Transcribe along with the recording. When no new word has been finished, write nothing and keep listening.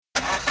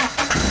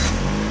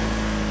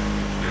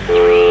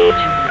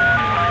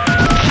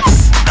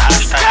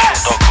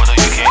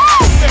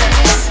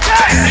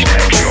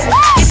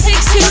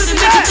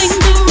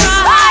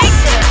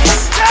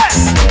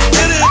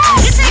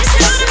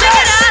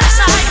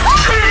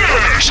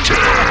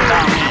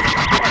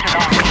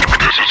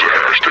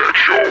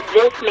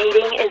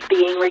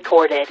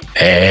recorded.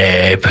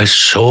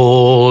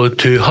 Episode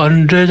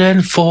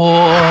 204.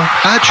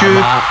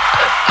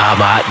 I'm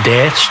at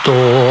death's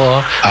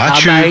door. I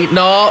might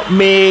not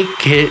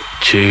make it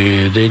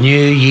to the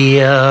new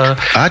year.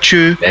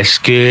 This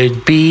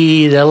could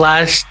be the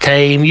last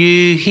time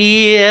you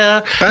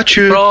hear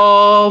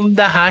from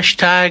the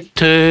hashtag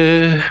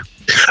too.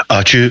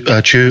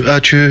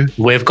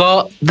 We've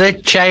got the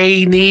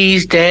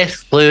Chinese death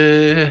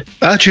flu.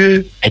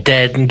 It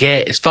didn't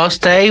get its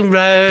first time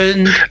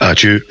round.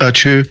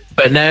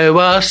 But now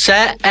we're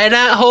sitting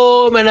at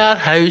home in our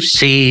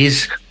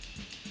houses.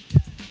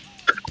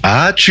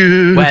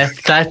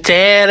 With a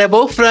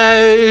terrible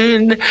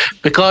frown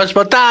because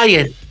we're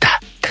dying.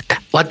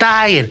 We're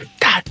dying.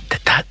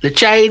 The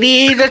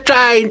Chinese are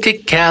trying to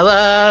kill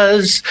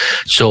us.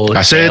 So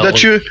I said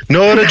at you,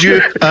 not at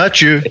you,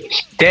 at you.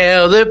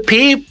 Tell the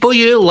people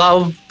you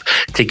love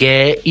to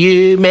get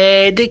you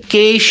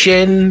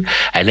medication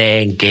and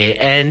then get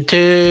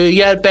into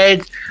your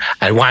bed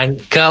and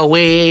wank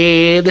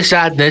away the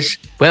sadness.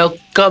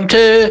 Welcome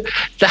to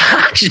the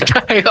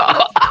hashtag.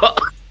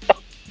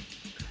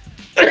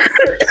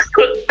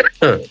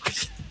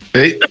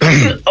 Hey.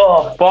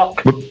 Oh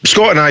fuck!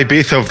 Scott and I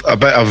both have a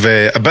bit of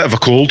a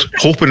cold,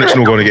 hoping it's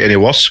not going to get any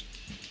worse.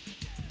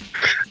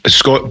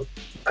 Scott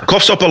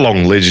coughs up a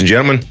lung, ladies and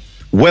gentlemen.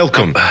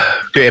 Welcome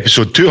to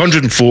episode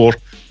 204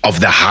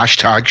 of the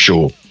hashtag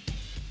show.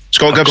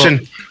 Scott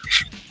Gibson,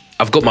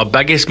 I've got my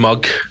biggest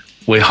mug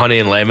with honey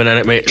and lemon in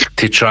it, mate,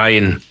 to try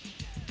and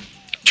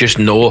just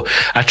know.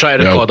 I tried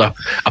to record a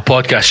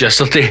podcast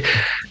yesterday,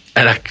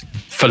 and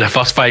for the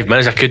first 5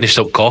 minutes, I couldn't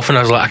stop coughing.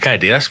 I was like, I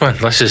can't do this, man.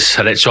 This is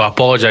so I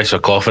apologise for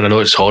coughing. I know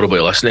it's horrible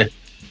to listen to.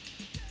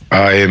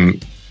 I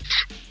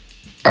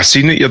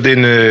seen that you're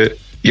doing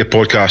your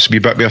podcast a wee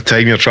bit more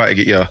time. You're trying to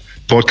get your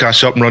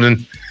podcast up and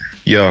running.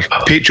 Your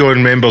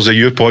Patreon members of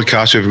your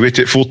podcast have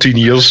waited 14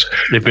 years.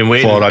 They've been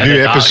waiting for a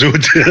new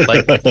episode.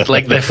 like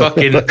the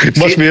fucking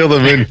must be other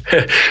than.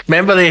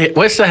 Remember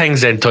what's the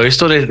things in Toy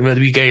Story where the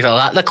wee guys are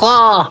like the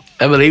claw?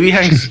 Remember the wee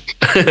things?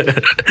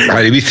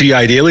 The wee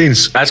three-eyed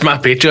aliens. That's my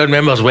Patreon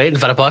members waiting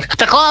for a pod.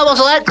 The claw will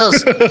select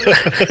us.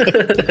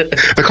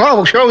 The claw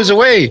will show us the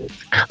way.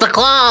 The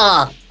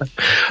claw.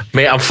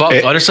 Mate, I'm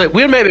fucked. Honestly,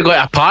 we're maybe going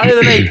to a party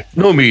tonight.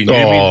 No, me and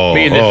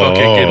the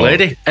fucking good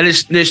lady, and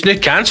it's now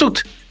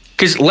cancelled.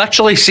 Because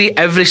literally, see,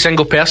 every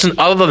single person,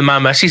 other than my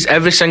missus,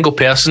 every single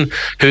person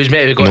who's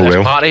maybe going to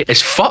this party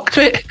is fucked,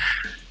 mate.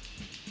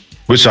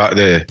 What's that,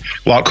 the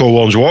Larkhall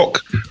Worms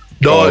Walk?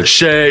 No,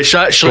 it's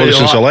actually...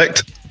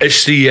 Select?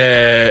 It's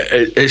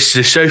the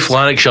South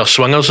Lanarkshire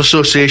Swingers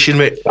Association,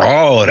 mate.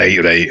 Oh,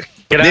 right.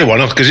 They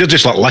won it, because you're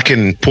just like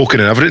licking,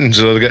 poking and everything,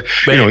 so they get,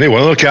 they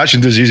won, they're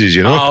catching diseases,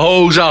 you know? A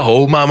hole's a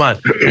hole, my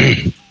man.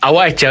 Can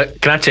I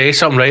tell you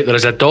something, right? There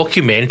is a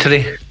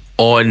documentary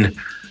on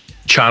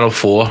Channel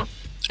 4,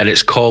 and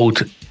it's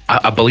called,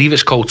 I believe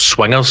it's called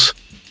Swingers,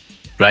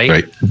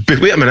 right? But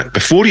wait a minute,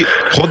 before you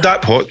hold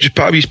that pot, just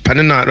put a wee pin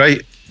in that,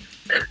 right?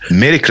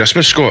 Merry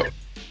Christmas, Scott.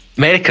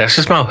 Merry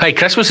Christmas, man. Hey,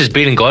 Christmas has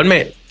been and gone,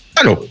 mate.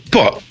 I know,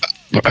 but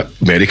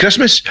Merry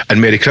Christmas,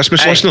 and Merry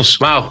Christmas, listeners.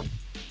 Wow,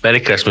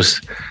 Merry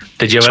Christmas.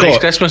 Did you have a nice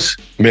Christmas?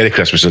 Merry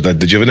Christmas, I did.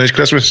 Did you have a nice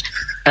Christmas?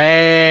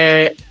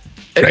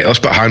 Right, let's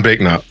put a handbrake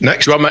in that.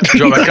 Next. Do you want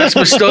my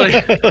Christmas story?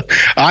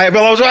 I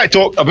was right to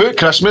talk about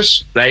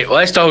Christmas. Right, well,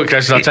 let's talk about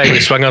Christmas. I'll tell you the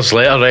Swingers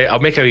later, right? I'll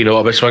make a wee note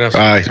about Swingers.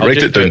 Write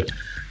it down,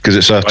 because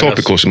it's a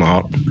topic close to my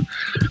heart.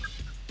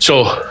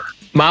 So,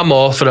 my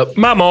ma, for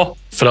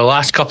the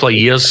last couple of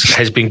years,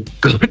 has been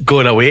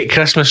going away at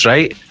Christmas,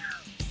 right?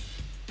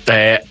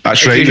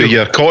 That's right,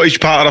 your cottage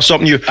party or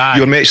something. You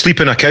were meant to sleep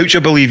in a couch, I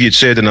believe you'd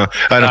said in a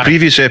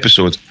previous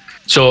episode.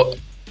 So,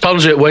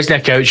 turns out it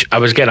wasn't a couch. I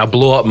was getting a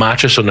blow-up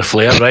mattress on the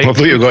flare, right? I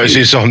thought you were going to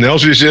say something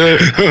else. You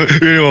said,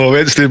 I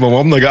went to stay with my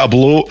mum and I got a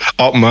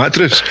blow-up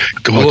mattress.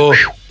 Blow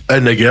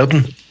in the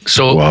garden.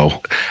 So,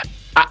 wow.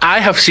 I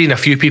have seen a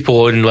few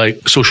people on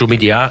like social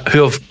media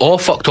who have all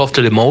fucked off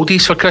to the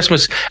Maldives for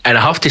Christmas, and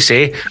I have to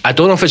say, I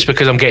don't know if it's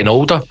because I'm getting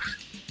older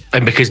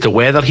and because the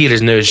weather here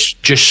is now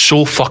just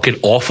so fucking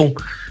awful.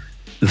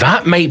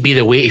 That might be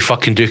the way to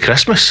fucking do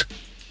Christmas.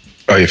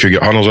 If you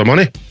get hundreds of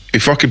money. He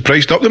fucking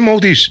priced up the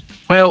Maldives.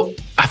 Well,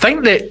 I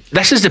think that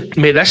this is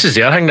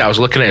the other thing that I was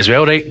looking at as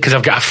well, right? Because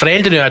I've got a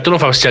friend in who, I don't know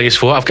if I was telling you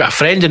before, I've got a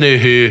friend in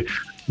who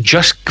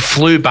just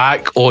flew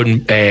back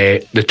on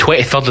the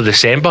 23rd of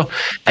December,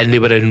 and they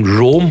were in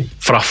Rome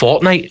for a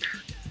fortnight,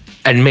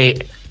 and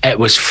mate, it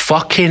was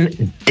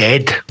fucking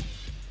dead.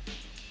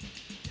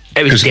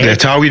 It was dead.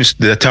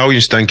 The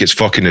Italians think it's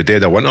fucking the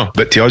dead of winter,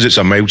 but to us it's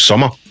a mild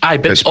summer. Aye,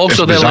 but it's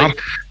also they're like,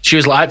 she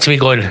was like that to me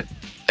going,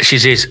 she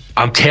says,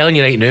 I'm telling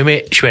you right now,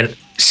 mate, she went,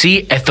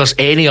 see if there's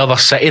any other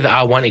city that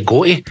I want to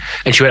go to.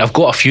 And she went, I've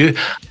got a few.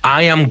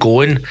 I am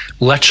going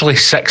literally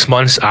 6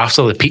 months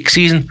after the peak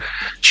season.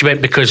 She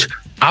went, because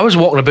I was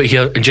walking about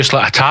here and just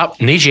like a tap,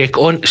 no jacket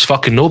on, it's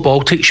fucking no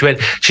Baltic. She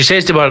went, she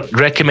says they were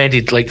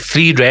recommended like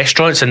 3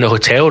 restaurants in the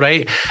hotel,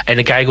 right? And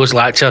the guy goes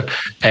like to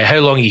her, how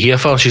long are you here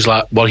for? She's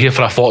like, we're here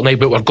for a fortnight,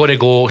 but we're going to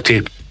go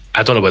to,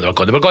 I don't know where they're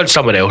going. They were going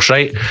somewhere else,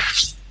 right?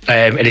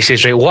 And he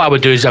says, right, what I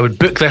would do is I would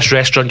book this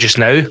restaurant just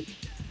now,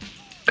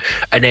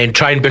 and then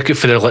try and book it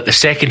for the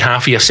second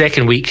half of your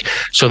second week,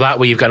 so that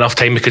way you've got enough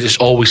time because it's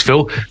always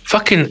full.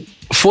 Fucking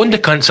phone the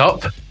cunts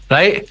up,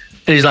 right?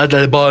 And he's like,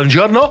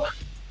 buongiorno.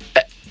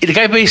 The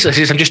guy basically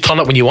says, I'm just turn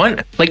up when you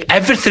want. Like,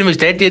 everything was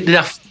dead. They did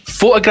a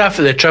photograph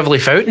of the Trivoli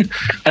Fountain,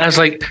 and I was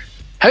like,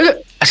 how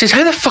the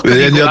fuck are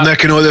you they're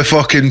nicking all the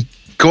fucking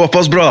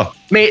coppers, bro?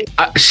 Mate,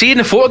 see in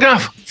the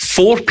photograph,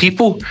 4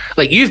 people.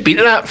 Like, you've been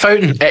to that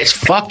fountain. It's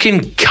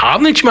fucking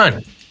carnage,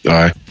 man.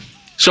 Aye.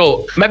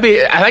 So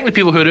maybe I think the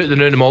people who are out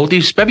there in the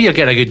Maldives, maybe you're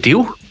getting a good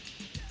deal.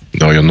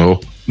 No, you're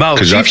not. Well,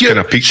 because that's kind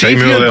of peak time if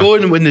you're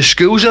going when the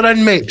schools are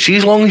in, mate. See,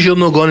 as long as you're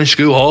not going on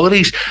school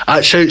holidays,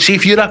 that's how. See,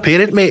 if you're a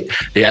parent, mate,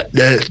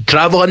 the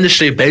travel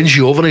industry bends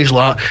you over and he's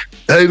like,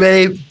 how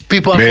many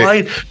people are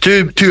flying?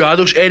 Two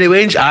adults, any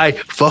wins? Aye,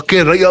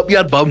 fucking right up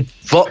your bum.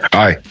 Fuck.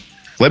 Aye.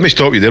 Let me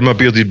stop you there, my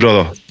bearded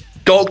brother.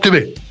 Talk to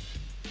me.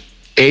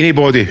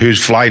 Anybody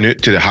who's flying out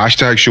to the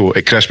hashtag show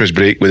at Christmas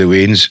break with the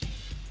Waynes.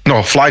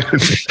 No, flying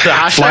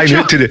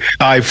out to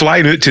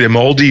the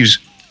Maldives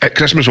at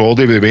Christmas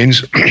holiday with the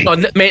Waynes. No,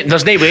 mate,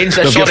 there's no Waynes.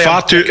 They've got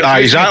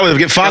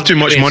far too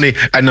much money,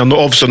 and they're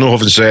obviously not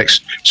having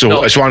sex.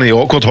 So it's one of the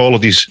awkward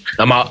holidays.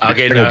 Allow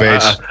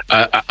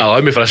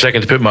me for a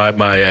second to put my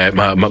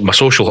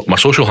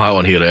social hat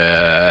on here.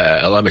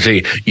 Let me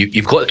say,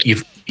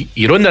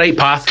 you're on the right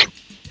path,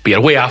 but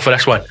you're way off for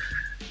this one.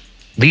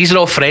 These are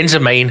all friends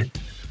of mine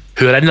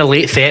who are in their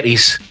late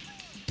 30s,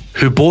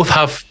 who both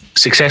have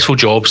successful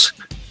jobs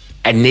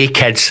and no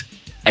kids,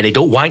 and they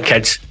don't want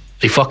kids.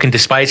 They fucking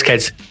despise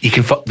kids.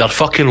 They're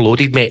fucking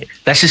loaded, mate.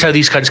 This is how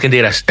these cunts can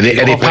do this. Are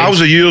they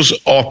pals of yours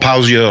or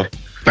pals of your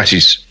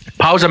missus?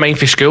 Pals of mine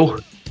for school.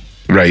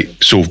 Right.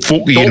 So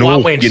folk you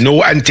know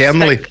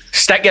internally.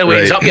 Stick your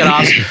wings up your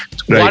arse.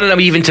 Right. One of them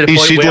even to the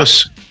point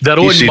seedless. Where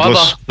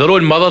their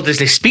own mother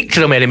doesn't speak to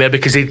them anymore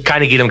because they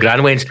kind of give them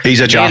grand wins. He's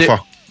a Jaffa.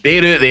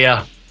 They're out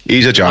there.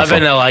 He's a Jaffa.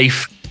 Living their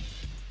life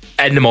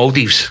in the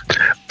Maldives.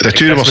 The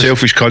two of them are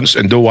selfish cunts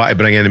and don't want to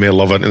bring any more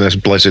love into this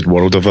blessed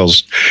world of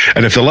ours.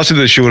 And if they're listening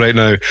to the show right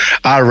now,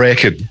 I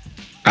reckon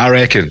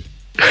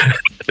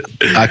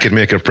I could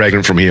make her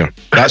pregnant from here.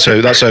 That's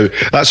how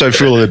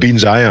full of the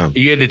beans I am. Are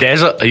you in the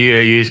desert? Are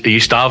you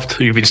starved?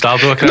 You've been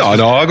starved over Christmas?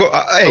 No, I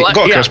got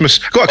a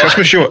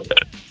Christmas show.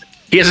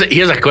 Here's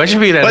a question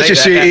for you then. Let's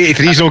just say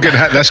 83's not getting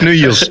hit this New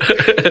Year's.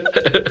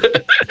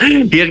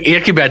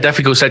 Here could be a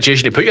difficult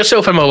situation to put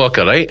yourself in, my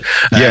locker, right?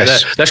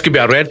 Yes. This could be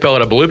a red pill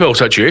or a blue pill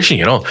situation,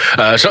 you know.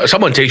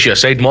 Someone takes you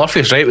aside,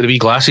 Morpheus, right, with the wee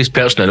glasses,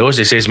 person in the nose.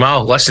 They says,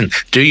 Mal, listen,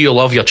 do you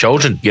love your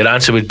children? Your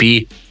answer would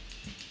be...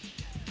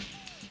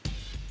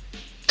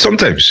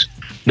 Sometimes.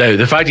 Now,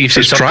 the fact that you've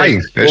said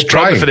something... It's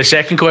trying. For the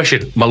second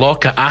question,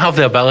 Malacca, I have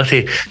the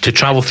ability to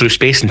travel through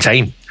space and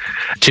time,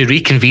 to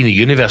reconvene the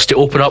universe, to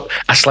open up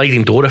a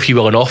sliding door, if you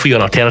will, and offer you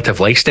an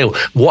alternative lifestyle.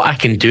 What I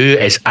can do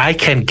is I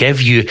can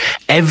give you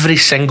every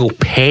single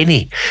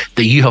penny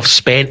that you have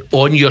spent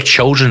on your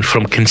children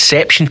from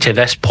conception to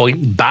this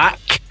point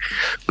back,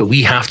 but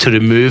we have to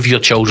remove your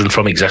children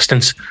from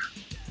existence.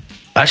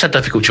 That's a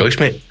difficult choice,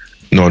 mate.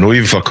 No,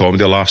 even for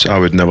comedy laughs, I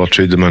would never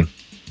trade them in.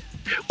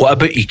 What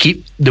about you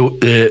keep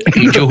the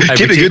angel?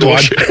 Keep the good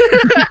one.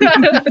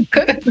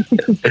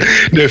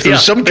 Now, if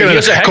there's some kind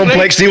of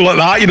complex deal like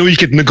that, you know, you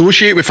could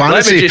negotiate with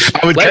fantasy.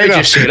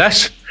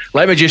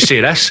 Let me just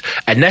say this,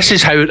 and this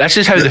is how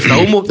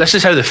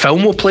the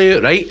film will play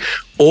out, right?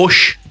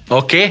 Osh.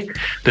 Okay,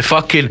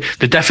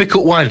 the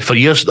difficult one for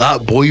years.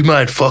 That boy,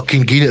 man,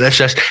 fucking getting at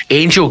this.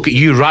 Angel,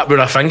 you wrapped around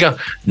a finger.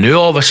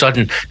 Now all of a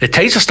sudden, the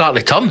tides are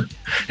starting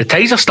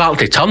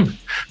to turn.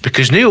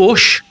 Because now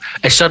Osh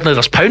is suddenly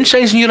there's pound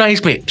signs in your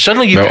eyes, mate.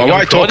 Suddenly you've got a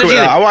young prodigy.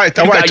 I want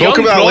to talk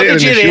about that later in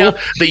the show.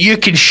 That you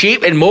can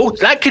shape and mold.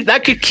 That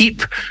could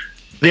keep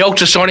the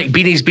ultrasonic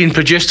beanies being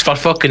produced for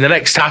fucking the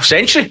next half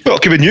century. Well,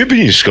 it could be new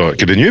beanies, Scott. It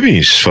could be new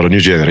beanies for a new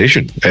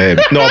generation.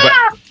 No, but.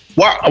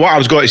 What I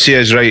was going to say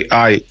is, right,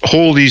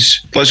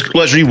 Holidays,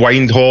 let's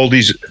rewind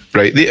Holidays,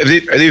 right,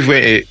 they've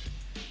went to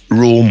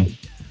Rome,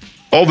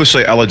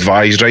 obviously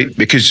ill-advised, right,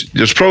 because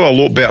there's probably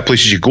a lot better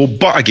places you go,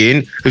 but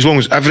again, as long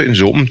as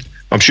everything's open,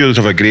 I'm sure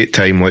they'll have a great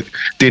time, like,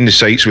 doing the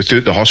sights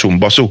without the hustle and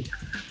bustle.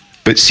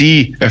 But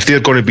see, if they're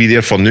going to be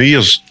there for New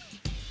Year's,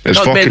 it's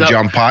fucking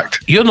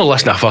jam-packed. You're not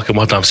listening to a fucking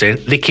word I'm saying.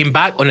 They came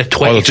back on the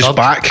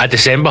 23rd of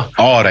December.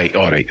 All right.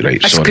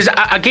 Because,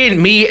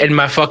 again, me and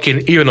my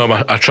fucking... Even though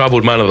I'm a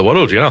travelled man of the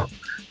world, you know,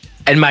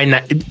 and my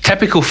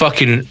typical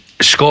fucking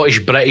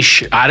Scottish,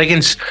 British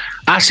arrogance,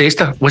 I says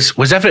to her,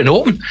 was everything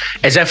open?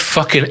 As if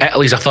fucking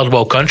Italy's a third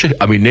world country.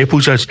 I mean,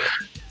 Naples is.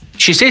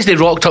 She says they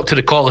rocked up to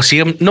the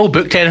Colosseum, no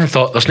booked anything,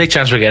 thought there's no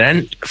chance we're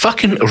getting in.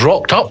 Fucking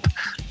rocked up.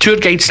 Tour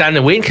guide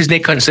standing waiting because no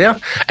cunt's there.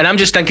 And I'm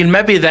just thinking,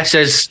 maybe this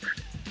is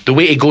the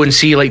way to go and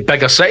see like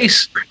bigger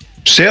cities.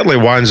 Certainly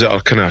ones that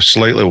are kind of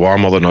slightly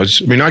warmer than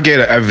us. I mean, I get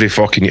it every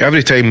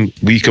time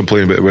we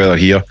complain about the weather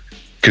here,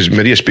 because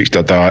Maria speaks to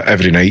her dad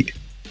every night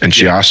and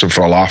she asks him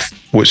for a laugh,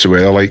 what's the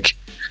weather like?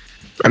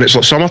 And it's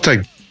like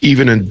summertime,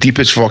 even in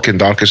deepest fucking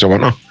darkest of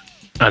winter.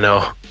 I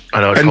know,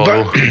 it's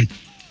horrible.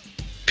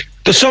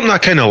 There's something I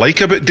kind of like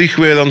about Dreich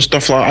weather and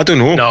stuff like that. I don't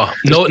know.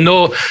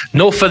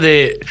 No. For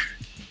the,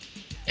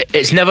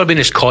 it's never been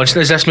as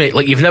constant as this, mate.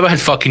 Like you've never had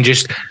fucking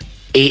just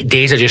 8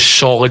 days of just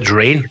solid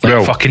rain,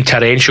 like fucking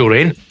torrential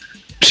rain.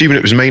 See, when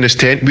it was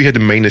 -10, we had the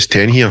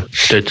 -10 here,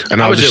 dude.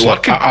 And I was just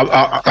like,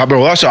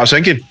 well, that's what I was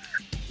thinking.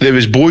 There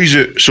was boys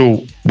out,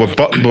 so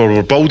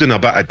we're building a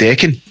bit of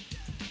decking,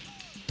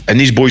 and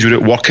these boys were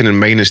out working in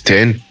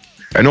 -10,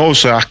 and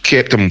also I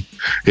kept them.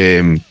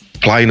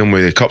 Plying them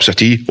with cups of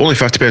tea, only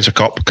 50 pence a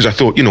cup, because I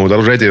thought, they're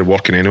already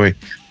working anyway.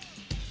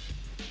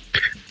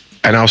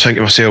 And I was thinking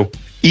to myself,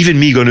 even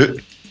me going out,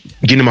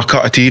 giving them a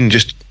cup of tea and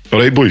just, all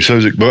right, boys,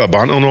 sounds like a bit of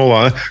banter and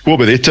all that. What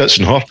about they tits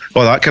and her?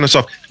 All that kind of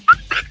stuff.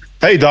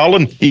 Hey,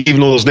 darling,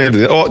 even though there's none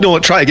of no,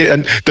 try to get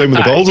in, down with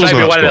the balls. Try to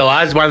be one of the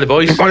lads, one of the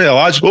boys. One of the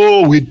lads,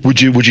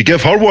 would you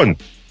give her one?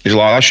 He's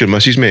like, that's your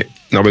missus, mate.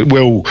 And I went,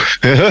 well,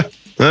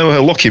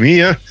 well, lucky me,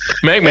 yeah.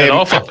 Make me an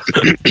offer.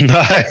 Can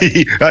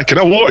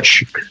I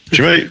watch?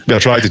 She might be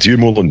attracted to you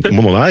more than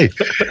I.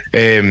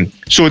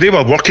 So they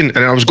were working,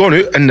 and I was going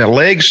out, and their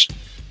legs,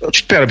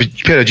 just a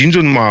pair of jeans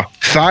on my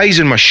thighs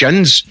and my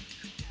shins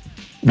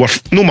were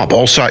no my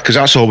ball sack, because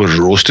that's always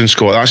roasting,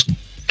 Scott.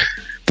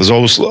 There's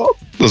always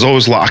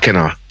like a kind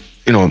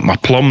of, my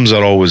plums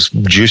are always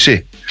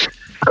juicy.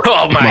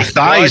 Oh my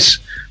thighs.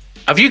 God.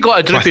 Have you got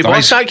a droopy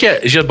ball sack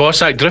yet? Is your ball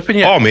sack drooping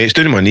yet? Oh mate, it's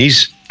down to my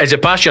knees. Is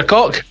it past your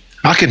cock?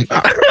 I can.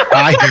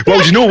 Well,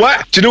 do you know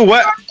what?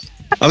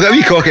 I've got a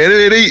wee cock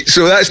anyway, right?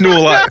 So that's no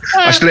like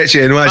a stretch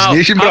of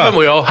imagination,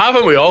 bro.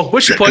 Haven't we all?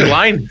 What's the point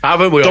line?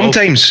 Haven't we all?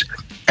 Sometimes.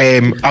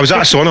 I was at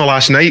a sauna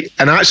last night,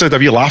 and I actually had a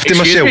wee laugh to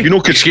myself.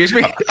 Excuse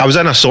me? I was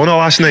in a sauna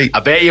last night. I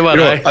bet you were,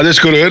 right? I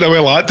just got out and I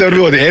went like that,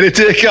 the air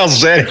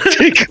takers.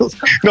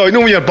 No,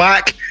 when you're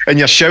back and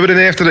you're showering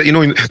after it,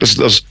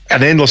 there's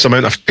an endless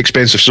amount of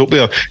expensive soap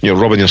there, and you're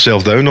rubbing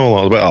yourself down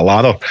all a bit of a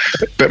lather.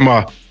 But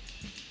my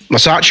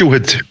satchel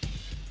had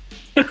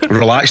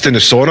relaxed in the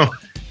sauna,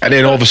 and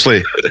then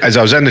obviously as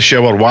I was in the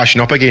shower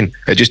washing up again,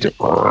 it just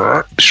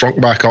shrunk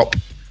back up,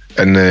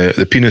 and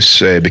the penis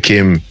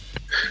became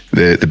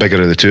the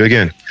bigger of the two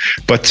again.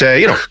 But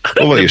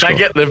over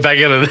the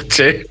bigger of the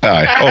two.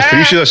 Aye. Oh,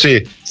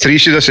 three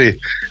should I say.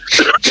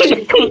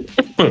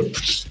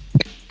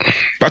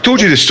 But I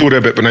told you the story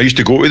about when I used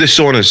to go to the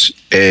saunas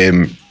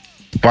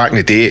back in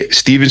the day.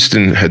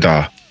 Stevenston had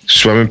a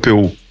swimming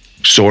pool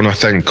sauna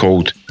thing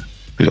called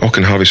the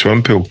Auchenharvey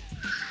swimming pool,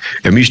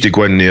 and we used to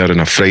go in there on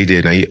a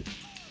Friday night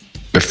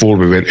before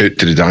we went out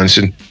to the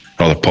dancing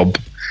or the pub,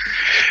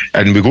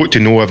 and we got to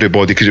know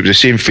everybody because it was the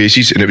same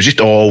faces, and it was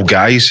just all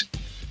guys,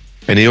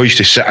 and they all used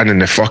to sit in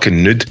the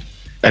fucking nude,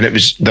 and it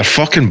was their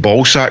fucking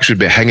ball sacks would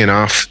be hanging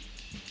off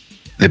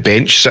the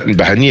bench sitting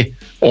behind you,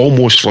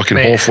 almost fucking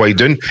halfway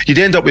down. You'd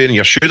end up wearing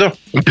your shooter.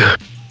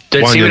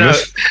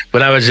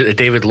 When I was at the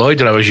David Lloyd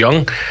when I was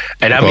young,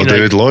 and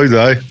David Lloyd,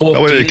 aye. 14, I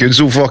went to the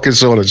Cooncil fucking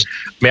saunas.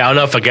 Mate, I'll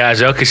never forget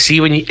as well, because see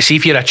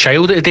if you're a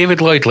child at the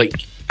David Lloyd, like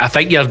I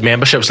think your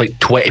membership was like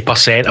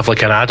 20% of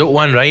like an adult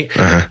one, right?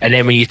 Uh-huh. And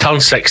then when you turn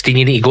 16,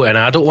 you need to go to an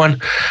adult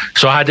one.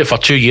 So I had it for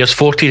 2 years,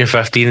 14 and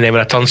 15, and then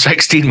when I turned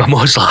 16, my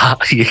mum was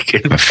like, you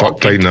can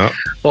fucking that.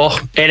 Oh,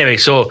 anyway,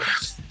 so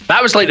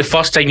that was like the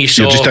first time you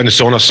saw. You're just in the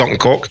sauna sucking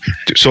cock.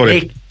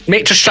 Sorry.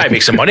 Mate, just try to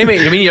make some money,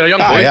 mate. I mean, you're a young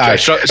boy. I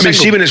mean,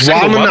 see, when it's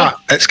warm and that,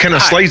 it's kind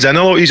of slides in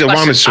a lot easier,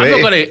 warm and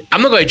sweaty.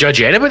 I'm not going to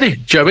judge anybody.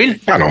 Do you know what I mean?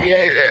 I know.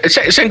 Yeah,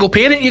 single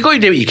parent, you got to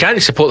do what you can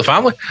to support the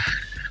family.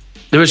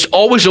 There was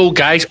always old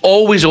guys.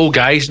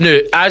 Now,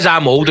 as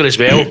I'm older as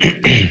well,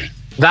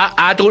 that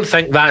I don't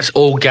think that's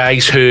old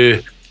guys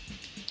who,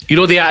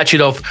 the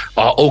attitude of,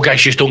 old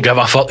guys just don't give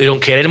a fuck, they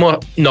don't care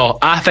anymore. No,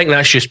 I think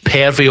that's just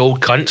pervy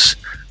old cunts.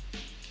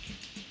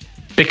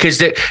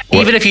 Because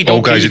even if you don't...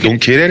 Old guys that don't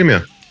care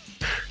anymore?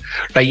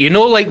 Right,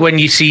 like when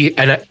you see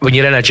when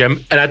you're in a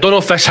gym, and I don't know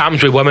if this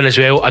happens with women as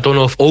well. I don't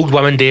know if old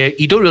women do it.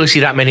 You don't really see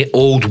that many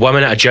old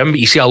women at a gym, but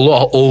you see a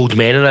lot of old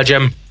men in a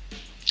gym.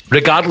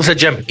 Regardless of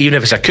gym, even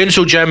if it's a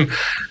Cooncil gym,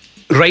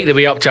 right the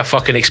way up to a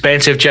fucking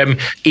expensive gym,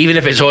 even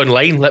if it's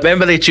online. Like,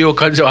 remember the two old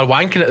cunts that were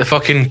wanking at the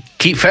fucking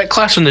Keep Fit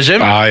class on the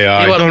Zoom? Aye,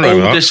 they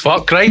were old as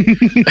fuck, right?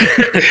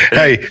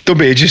 Hey, don't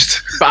be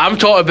ageist. But I'm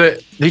talking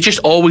about, they just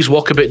always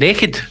walk about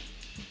naked.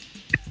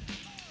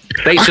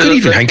 Right, I couldn't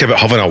even think about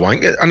having a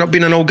wank and not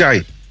being an old guy.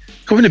 I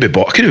couldn't be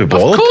bothered.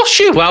 Of course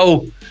you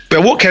will.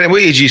 But what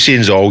age are you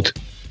saying is old?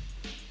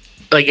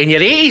 Like in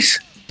your 80s?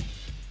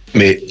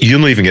 Mate, you're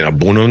not even getting a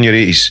boner in your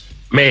 80s.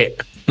 Mate,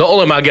 not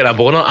only am I getting a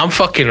boner, I'm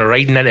fucking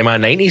riding into my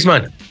 90s,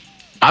 man.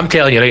 I'm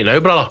telling you right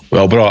now, brother.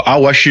 Well, bro, I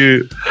wish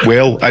you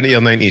well into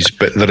your 90s,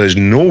 but there is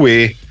no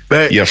way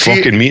you're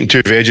fucking meeting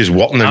two veggies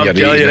working in your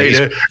 80s.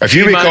 Right, if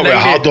you wake up with a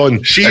hard on,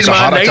 it's a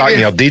heart attack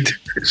and you're dead.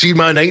 See,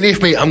 my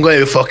 90th, mate, I'm going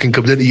to fucking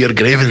come into your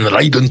grave and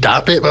ride on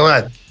tap it,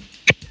 my man.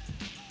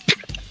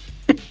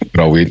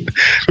 Brilliant.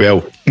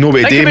 Well,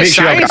 nobody day. Make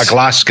sure I've got a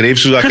glass grave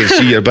so I can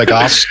see your big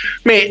ass.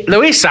 Mate, the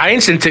way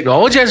science and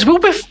technology is, we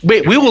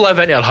will live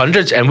into our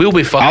hundreds and we'll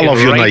be fucking. I love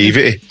your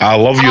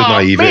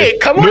naivety.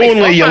 Mate, come on. Not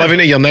only you're living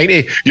into your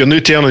 90, you're now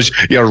telling us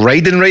you're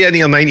riding right into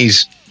your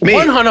 90s. Mate,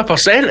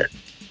 100%.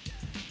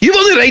 You were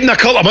only riding a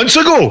couple of months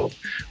ago.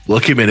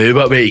 Look at me now,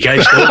 but mate, you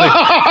can't stop me.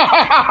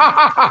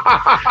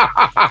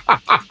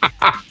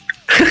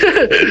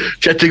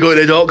 She had to go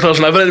to the doctors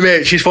and everything,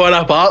 mate. She's falling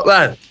apart,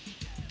 man.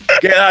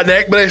 Get that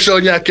neck brace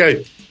on you, cow.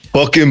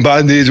 Fucking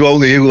band-aids will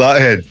not heal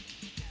that head.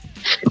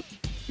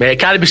 Mate, it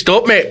can't be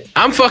stopped, mate.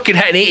 I'm fucking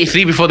hitting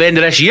 83 before the end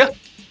of this year.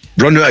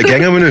 Run out of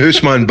gingham in the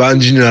house, man,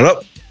 bandaging her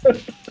up.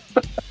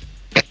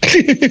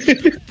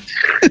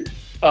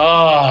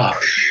 Oh.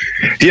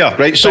 Yeah,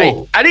 right, so...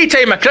 Right, I need to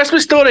tell you my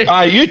Christmas story.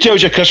 You tell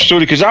us your Christmas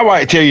story, because I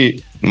want to tell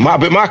you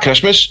about my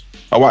Christmas.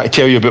 I want to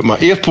tell you about my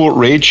airport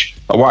rage.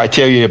 I want to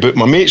tell you about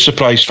my mate's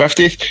surprise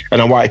 50th.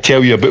 And I want to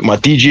tell you about my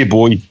DJ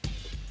boy.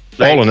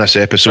 Right. All in this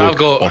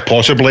episode, or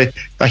possibly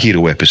a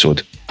hero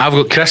episode. I've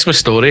got Christmas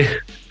story,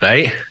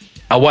 right?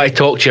 I want to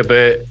talk to you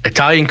about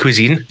Italian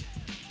cuisine.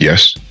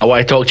 Yes. I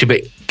want to talk to you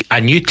about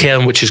a new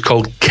term which is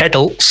called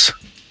kiddles,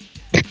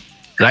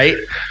 right?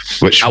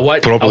 Which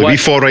we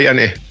fall right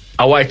into.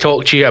 I want to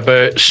talk to you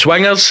about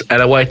swingers,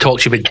 and I want to talk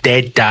to you about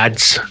dead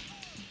dads.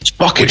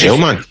 Fucking hell,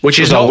 man. Which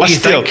is not what you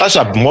think. That's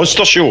a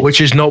monster show.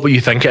 Which is not what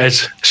you think it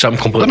is. Something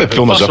completely. Let me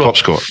pull my zip up,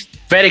 Scott.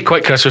 Very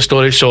quick Christmas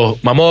story. So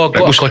my mum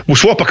we'll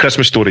swap a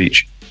Christmas story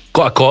each.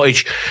 Got a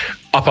cottage.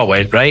 Up I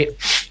went, right?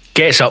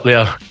 Gets up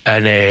there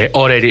and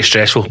already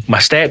stressful. My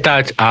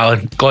stepdad,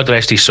 Alan, God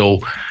rest his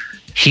soul,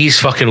 he's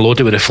fucking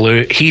loaded with the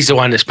flu. He's the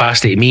one that's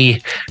passed it to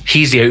me.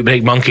 He's the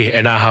outbreak monkey,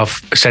 and I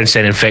have since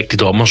then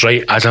infected almost,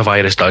 right? As a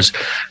virus does.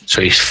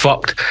 So he's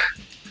fucked.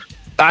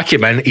 I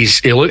came in, he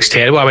looks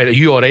terrible. I went, are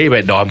you alright? He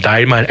went, no, I'm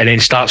dying, man. And then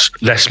starts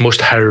this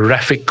most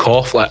horrific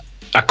cough, like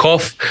a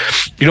cough.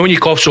 You know when you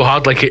cough so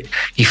hard, like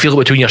you feel it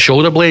between your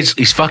shoulder blades?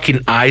 His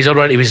fucking eyes are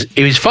running.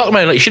 He was fucked,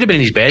 man. Like, he should have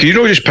been in his bed. Do you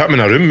know just put him in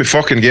a room and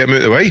fucking get him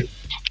out of the way?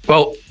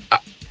 Well, I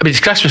mean, it's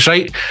Christmas,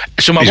 right?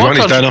 So my mum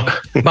turns around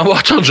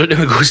to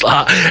me and goes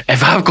like,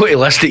 if I've got to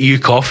listen to you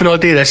coughing all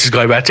day, this is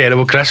going to be a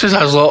terrible Christmas.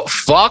 I was like,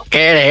 fucking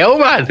hell,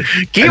 man.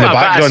 Give me a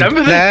bit of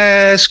sympathy.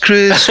 Last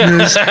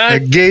Christmas, I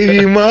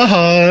gave you my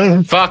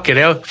heart. Fucking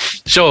hell.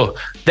 So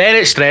then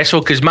it's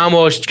stressful because Mum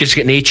was just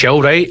getting a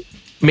chill, right?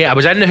 Mate, I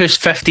was in the house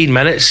 15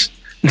 minutes.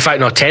 In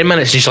fact, no, 10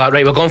 minutes. And she's like,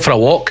 right, we're going for a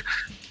walk.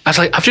 I was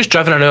like, I've just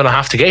driven an hour and a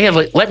half to get here.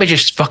 Like, let me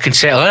just fucking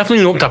settle in. I've not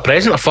even opened a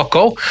present or fuck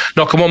all.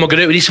 No, come on, we're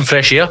going out, we need some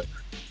fresh air.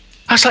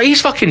 I was like,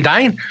 he's fucking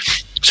dying.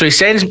 So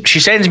she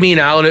sends me and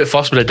Alan out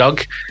first with a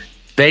Doug.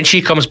 Then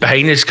she comes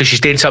behind us because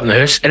she's doing something in the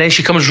house. And then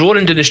she comes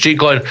roaring down the street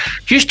going,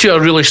 you two are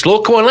really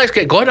slow. Come on, let's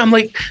get going. I'm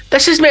like,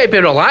 this is meant to be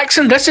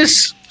relaxing. I'm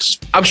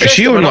stressed. Is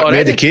she on like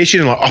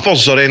medication, like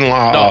uppers or anything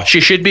like that? No,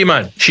 she should be,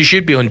 man. She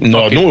should be on.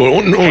 No, uppers,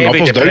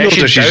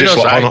 downers. She's just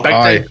like,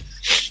 aye.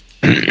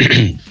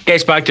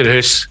 Gets back to the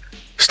house,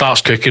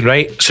 starts cooking,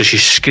 right? So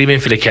she's screaming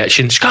for the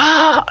kitchen.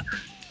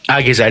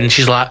 Aggie's in.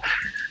 She's like,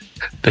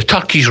 the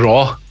turkey's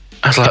raw.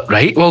 I was like,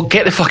 right, well,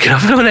 get the fucking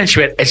oven on. And she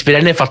went, it's been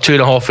in there for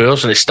 2.5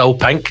 hours and it's still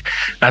pink.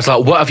 And I was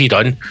like, what have you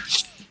done?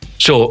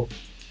 So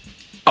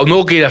I'll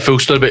not give you a full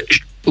story, but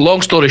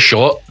long story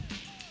short,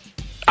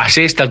 I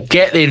says to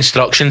get the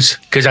instructions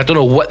because I don't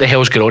know what the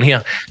hell's going on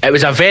here. It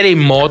was a very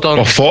modern.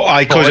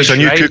 Because it's a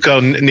new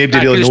cooker,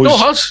 nobody really knows. It's not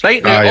hers,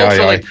 right?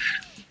 Now, like,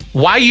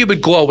 why you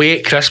would go away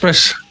at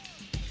Christmas?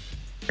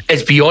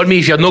 It's beyond me.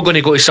 If you're not going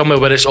to go to somewhere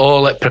where it's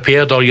all like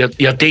prepared or you're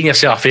doing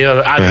yourself a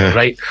favor, I don't know,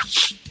 right?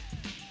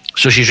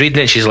 So she's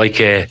reading it. She's like,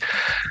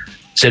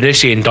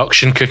 Zanussi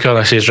induction cooker. And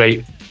I says, right,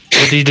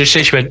 what did you just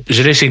say? She went,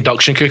 Zanussi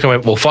induction cooker. I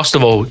went, well, first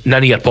of all,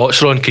 none of your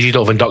pots are on because you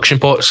don't have induction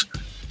pots,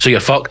 so you're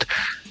fucked.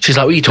 She's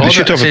like, what are you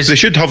talking about? They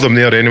should have them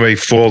there anyway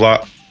for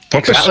that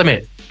purpose. Exactly,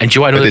 mate. And do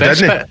you want to know the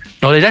best bit?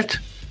 No, they did.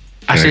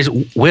 I says,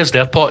 where's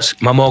their pots?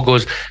 My mom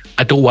goes,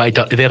 I don't want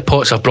to dirty their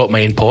pots. I've brought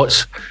my own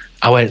pots.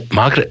 I went,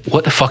 Margaret,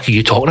 what the fuck are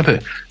you talking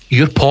about?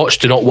 Your pots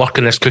do not work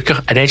in this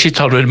cooker. And then she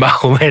turned around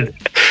and went,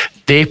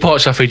 they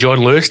pots are for John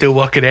Lewis, they'll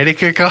work in any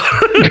cooker.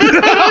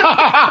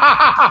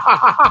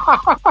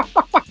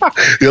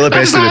 You're the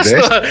best of the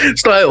best.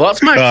 It's not how it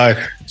works,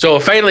 man. So I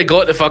finally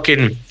got the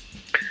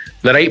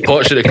right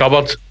pots in the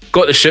cupboard,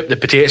 got the soup, the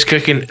potatoes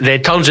cooking. Then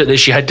it turns out that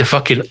she had the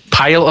fucking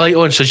pilot light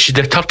on, so she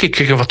did the turkey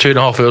cooking for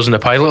 2.5 hours in the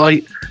pilot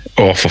light.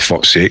 Oh, for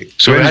fuck's sake.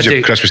 So when was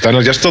your Christmas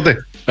dinner? Yesterday?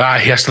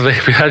 Yesterday.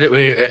 We had it.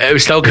 It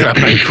was still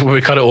getting a pink when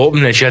we cut it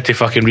open, and she had to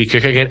fucking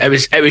recook again. It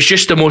was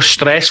just the most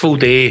stressful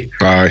day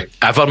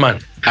ever,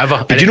 man.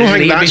 Ever. But do you know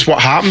think that's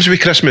what happens with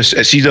Christmas?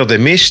 It's either the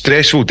most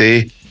stressful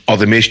day or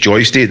the most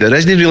joyous day. There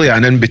isn't really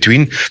an in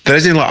between. There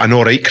isn't like an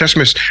alright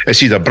Christmas.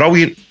 It's either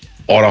brilliant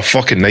or a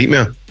fucking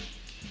nightmare.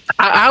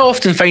 I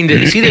often find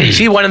it.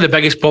 See, one of the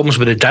biggest problems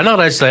with the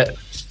dinner is that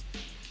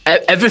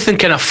everything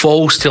kind of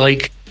falls to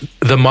like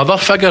the mother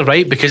figure,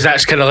 right? Because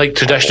that's kind of like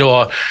traditional,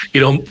 or,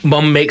 you know,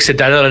 mum makes the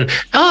dinner and,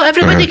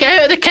 everybody get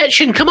out of the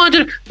kitchen, come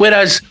on.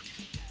 Whereas,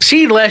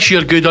 see, unless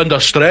you're good under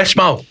stress,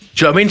 Mal. Do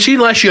you know what I mean? See,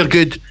 unless you're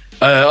good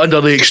under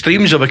the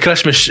extremes of a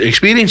Christmas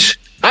experience,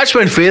 that's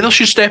when fathers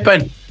should step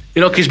in.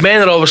 You know, because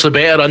men are obviously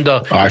better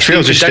under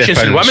extreme conditions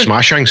than women.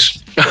 Smash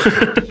things.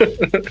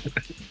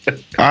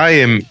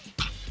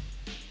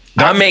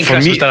 I'm making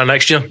Christmas dinner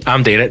next year.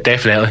 I'm doing it,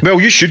 definitely. Well,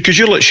 you should, because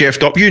you're like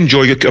chefed up. You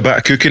enjoy a bit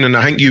of cooking, and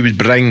I think you would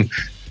bring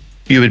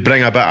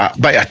a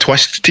bit of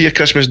twist to your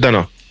Christmas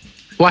dinner.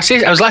 Well,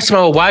 I was listening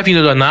to her, why have you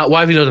not done that?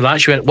 Why have you not done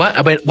that? She went, what?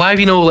 I went, why have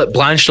you not like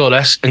blanched all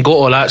this and got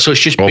all that? So it's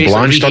just basically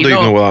blanched, I don't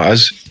even know what that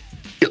is.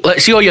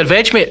 Let's see all your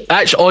veg, mate.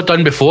 That's all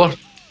done before.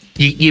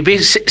 You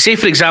say,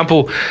 for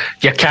example,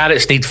 your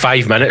carrots need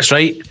 5 minutes,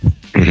 right?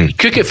 Mm-hmm.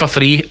 Cook it for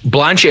 3,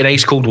 blanch it in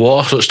ice cold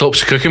water so it stops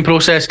the cooking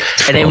process,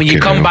 and then when you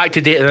come back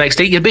to date the next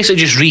day, you're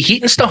basically just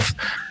reheating stuff.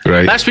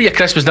 Right. That's what your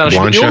Christmas dinner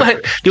should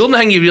be. The only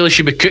thing you really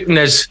should be cooking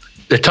is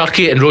the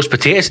turkey and roast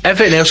potatoes.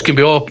 Everything else can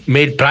be all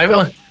made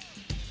privately.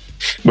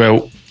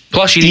 Well,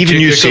 plus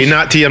even you saying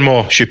that to your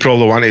ma, she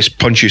probably wanted to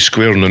punch you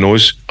square in the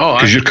nose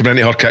because you're coming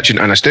into her kitchen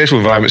in a stressful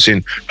environment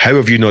saying, how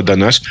have you not done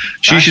this?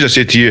 She should have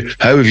said to you,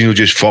 how have you not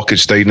just fucking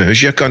stayed in the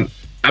house, you cunt?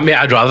 I mean,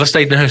 I'd rather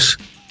stay in the house.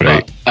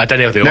 Right. I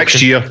didn't have the next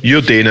option. year,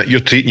 you're doing it,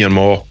 you're treating your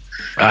ma.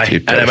 Aye.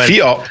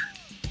 Feet up.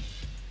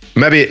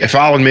 Maybe if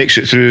Alan makes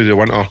it through the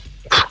winter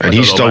and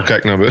he's still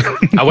kicking about.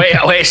 I went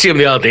to see him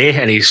the other day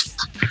and he's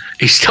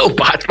still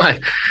bad,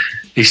 man.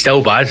 He's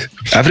still bad.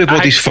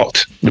 Everybody's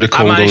fucked with a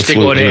cold. I managed to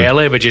go in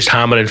early by just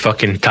hammering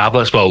fucking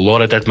tablets. Well,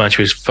 Laura did, man.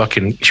 She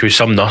was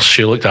some nurse.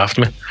 She looked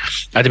after me.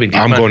 I'd have been deep,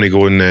 I'm going to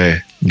go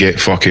and get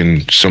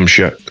fucking some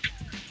shit.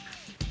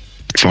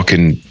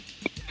 Fucking,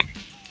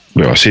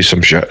 well, I say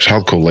some shit. It's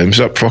hardcore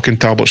lemsip fucking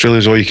tablets really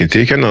is all you can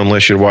take in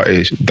unless you want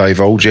to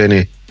divulge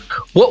any.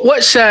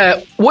 What's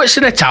an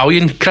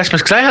Italian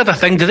Christmas? Because I had a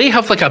thing. Do they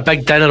have like a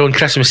big dinner on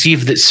Christmas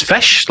Eve that's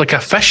fish, like a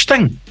fish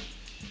thing?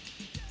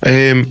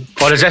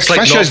 Or is this like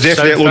fish is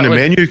definitely on the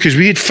menu because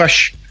we had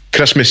fish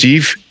Christmas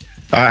Eve.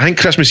 I think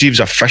Christmas Eve's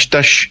a fish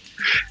dish.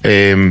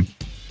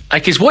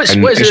 Like, what is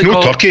it's it no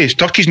called? turkey.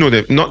 Turkey's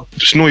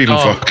it's not even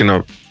fucking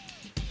a.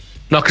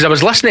 No, because I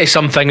was listening to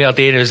something the other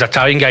day and there was an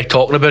Italian guy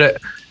talking about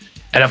it,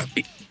 and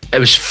it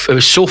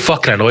was so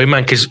fucking annoying,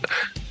 man. Because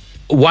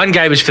one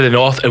guy was for the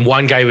north and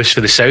one guy was for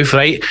the south,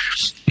 right?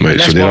 Right,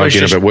 so they're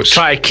arguing about what's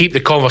trying to keep the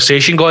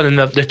conversation going, and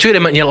the two of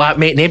them, and you're like,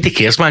 mate, nobody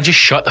cares, man. Just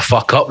shut the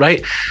fuck up,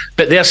 right?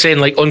 But they're saying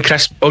like on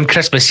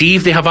Christmas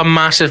Eve they have a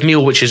massive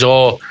meal which is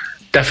all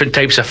different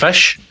types of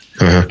fish.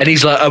 Uh-huh. And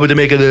he's like, I would have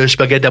made the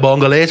spaghetti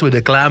bolognese with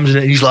the clams in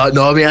it. And he's like,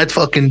 no, mate, I'd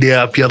fucking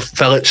do pure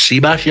fillet sea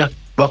bass, you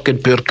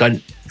fucking poor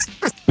cunt.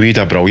 We had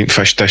a brilliant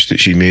fish dish that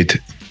she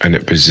made, and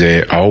it was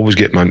I always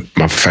get my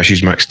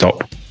fishes mixed up,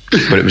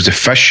 but it was the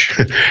fish.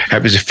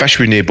 It was the fish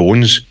with no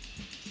bones.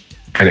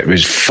 And it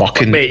was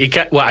fucking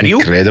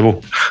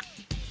incredible.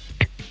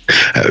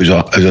 It was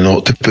an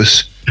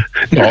octopus.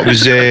 No, it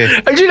was.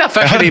 How'd you that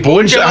fish? It had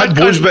bones. It had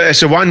bones, but it's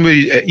the one where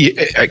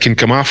it can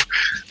come off,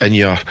 and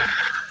you're.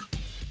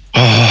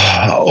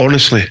 Oh,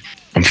 honestly,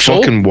 I'm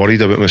fucking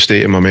worried about my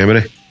state of my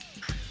memory.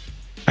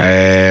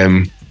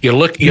 You're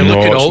looking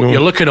old.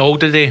 You're looking old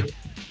today.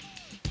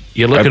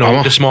 You're looking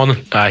old this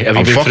morning. Aye,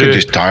 I'm fucking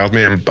just tired,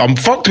 man. I'm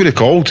fucked with the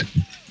cold.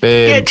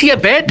 Get to your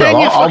bed then,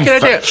 you fucking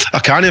idiot. I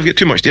can't. I've got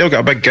too much there. I've got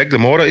a big gig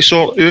tomorrow to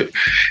sort out.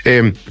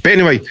 But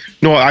anyway,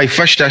 no,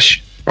 fish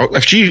dish.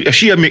 If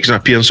she makes an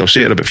appearance, I'll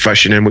say her about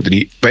fish and then what to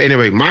eat. But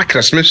anyway, my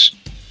Christmas,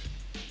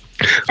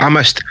 I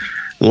missed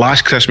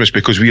last Christmas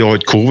because we all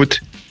had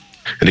COVID.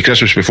 And the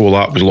Christmas before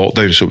that was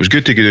lockdown. So it was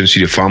good to go down and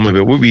see the family.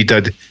 But what we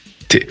did,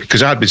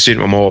 because I had been saying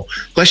to my mom,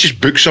 let's just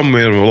book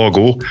somewhere and we'll all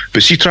go.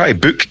 But see, try to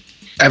book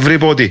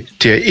everybody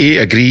to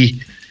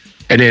agree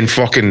and then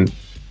fucking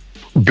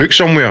book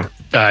somewhere.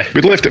 Aye.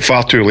 We'd left it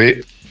far too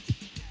late.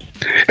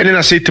 And then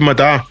I said to my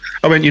dad,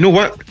 I went, you know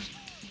what?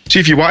 See,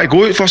 if you want to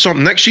go out for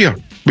something next year,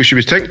 we should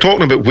be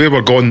talking about where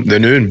we're going the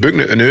new and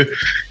booking it the new.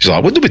 He's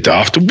like, what do we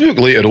daft? We'll book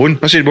later on.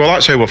 I said, well,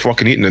 that's how we're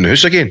fucking eating in the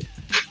house again.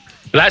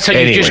 That's how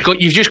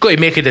you've just got to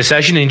make a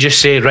decision and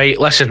just say, right,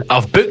 listen,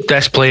 I've booked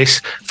this place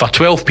for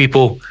 12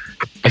 people.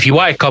 If you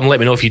want to come, let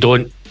me know. If you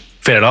don't,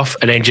 fair enough.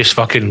 And then just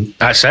fucking,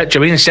 that's it. Do you know what I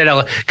mean? Instead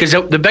of, because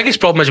the biggest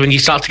problem is when you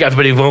start to get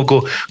everybody involved, go,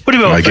 what do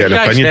you want,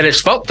 guys? Then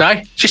it's fucked,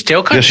 aye. Just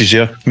tell guys. There she's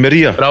here.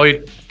 Maria.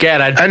 Brilliant. Get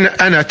her in.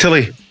 In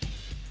Italy,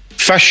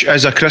 fish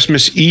is a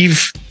Christmas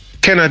Eve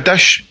kind of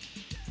dish.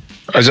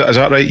 Is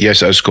that right?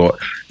 Yes, it is, Scott.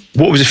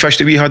 What was the fish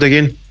that we had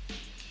again?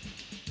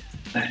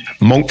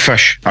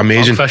 Monkfish.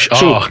 Amazing. Monkfish.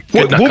 So,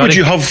 what would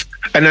you have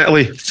in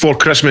Italy for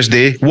Christmas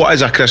Day? What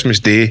is a Christmas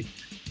Day?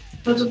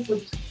 Loads of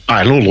food.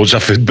 I know loads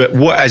of food, but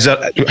what is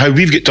it? How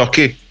we've got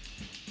turkey?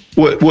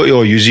 What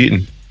are you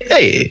eating?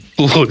 Hey,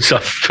 loads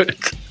of food.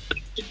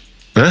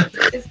 Huh?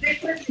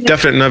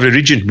 Different in every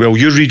region. Well,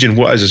 your region,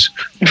 what is this?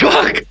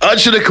 Fuck.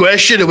 Answer the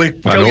question.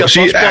 I know.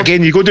 See,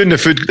 again, you go down the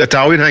food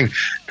Italian thing.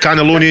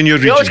 Cannelloni in your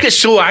region. You always get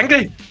so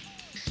angry.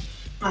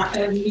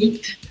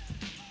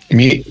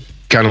 Meat.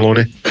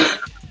 Cannelloni.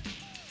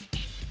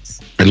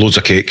 And loads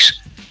of cakes.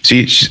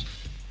 See,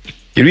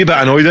 you're a wee bit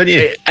annoyed, aren't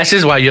you? This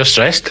is why you're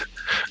stressed.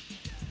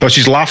 But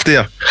she's laughed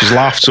there. She's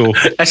laughed, so...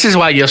 This is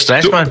why you're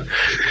stressed, man.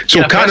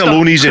 So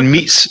cannellonis and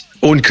meats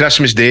on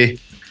Christmas Day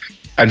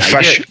and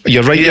fish.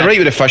 You're right. You're right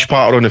with the fish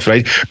part on the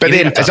Friday. But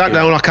then, is that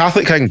now on a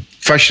Catholic thing?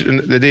 Fish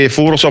the day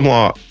before or something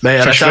like that?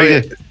 Mate, fish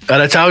Friday?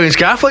 An Italian's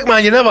Catholic,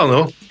 man. You never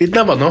know. You'd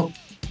never know.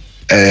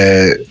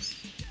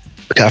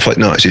 Catholic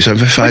Nazis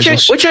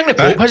sympathisers. What do you think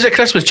the Pope has at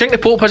Christmas? Do you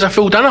think the Pope has a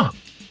full dinner?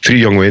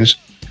 3 young wains.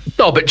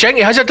 No, but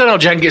Jinky has a dinner.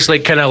 Jinky's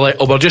like kind of like,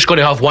 oh, we're just going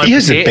to have one.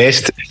 He's the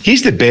best.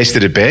 He's the best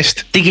of the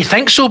best. Do you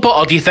think so? But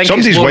or do you think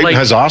somebody's it's more wiping like,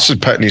 his arse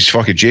and putting his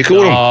fucking Jake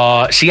over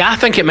him? See, I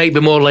think it might be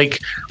more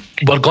like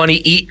we're going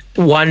to eat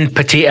one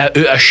potato out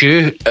of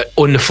shoe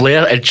on the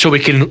flare, and so we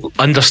can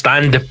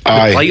understand the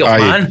plight of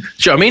man. Do you know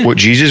what I mean? What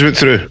Jesus went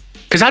through.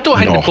 Because I don't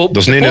think the Pope.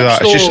 There's none of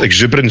that. It's just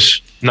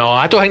exuberance. No,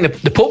 I don't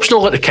think the Pope's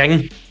not like the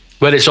king,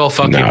 where it's all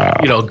fucking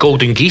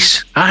golden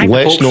geese.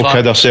 Let's not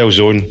kid ourselves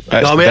on. You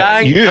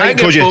think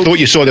because you thought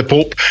you saw the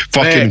Pope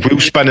fucking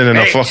wheel spinning in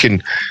a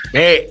fucking.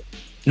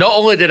 Not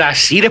only did I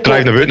see the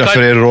Pope, driving about in a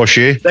Ferrero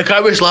Rocher. The guy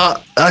was like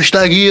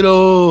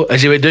 #hero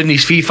as he went doing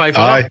his fee 5.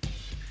 Aye,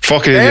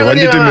 fucking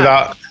Lindy doing with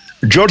that.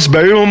 George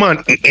Bowell,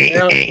 man.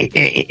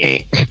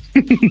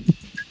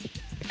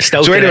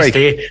 Still to this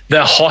day,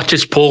 the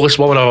hottest Polish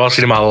woman I've ever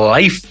seen in my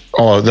life.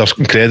 Oh, that's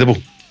incredible.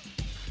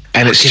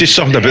 And it's just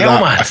something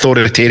about that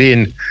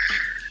authoritarian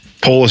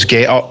Polish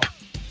get-up,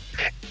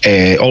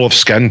 olive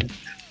skin.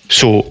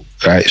 So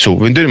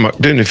when doing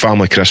the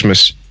family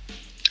Christmas,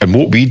 and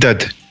what we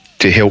did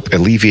to help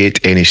alleviate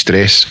any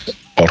stress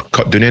or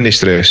cut down any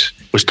stress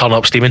was turn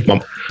up steaming.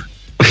 No,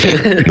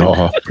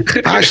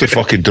 I actually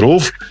fucking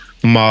drove.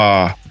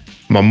 My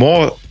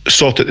ma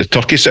sorted the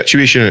turkey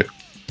situation out.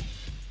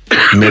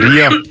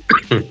 Maria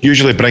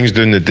usually brings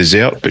down the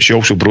dessert, but she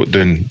also brought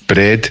down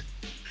bread.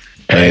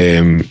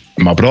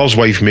 My brother's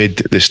wife made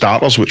the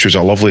starters, which was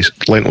a lovely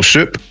lentil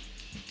soup.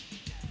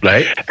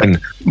 Right.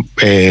 And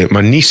my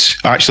niece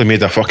actually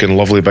made a fucking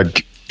lovely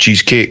big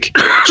cheesecake.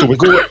 So we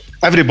go,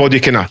 everybody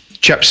kind of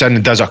chips in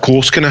and does a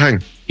course kind of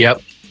thing.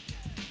 Yep.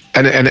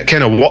 And it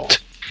kind of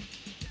worked.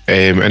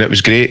 And it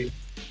was great.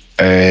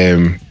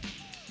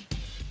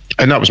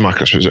 And that was my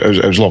Christmas.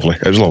 It was lovely.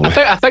 It was lovely.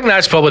 I think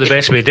that's probably the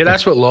best way to do it.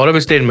 That's what Laura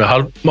was doing with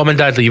her mum and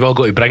dad. Like, you've all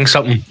got to bring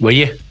something, will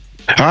you?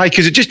 Aye,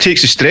 because it just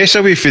takes the stress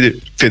away for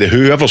the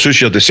whoever's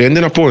house you're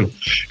descending upon.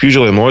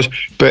 Usually it was.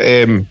 But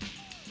it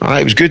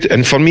was good.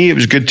 And for me, it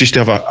was good just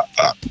to have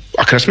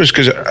a Christmas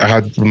because I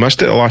had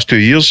missed it the last 2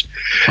 years.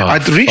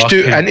 I'd reached out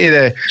into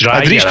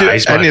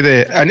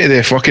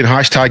the fucking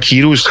hashtag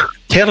heroes.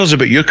 Tell us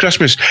about your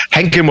Christmas.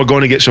 Thinking we're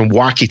going to get some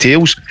wacky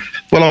tales.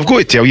 Well, I've got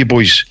to tell you,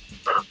 boys.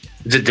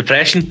 Is it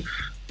depression?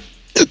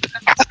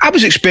 I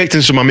was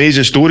expecting some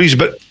amazing stories,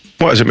 but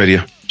what is it,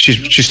 Maria?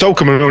 She's still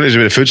coming around with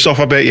the food stuff,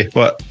 I bet you.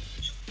 What?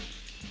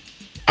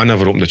 I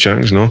never opened the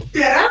chickens, no.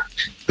 They're out.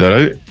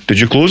 They're out. Did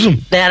you close them?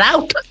 They're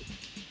out.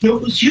 No,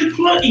 it was you.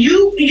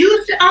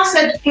 I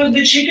said close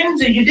the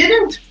chickens, and you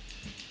didn't.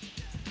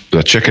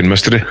 The chicken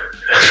mystery.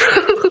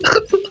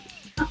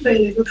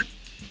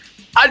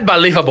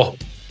 Unbelievable.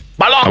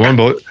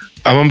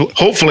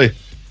 Hopefully,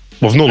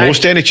 we've not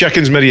lost any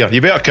chickens, Maria. You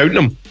better count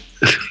them.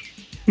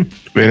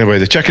 Anyway,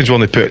 the chickens were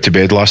only put to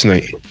bed last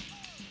night.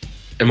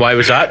 And why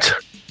was that?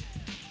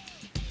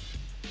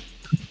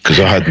 Because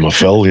I had my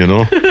fill, you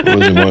know.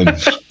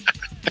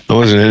 I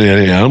wasn't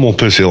any animal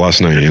pussy last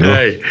night, you know.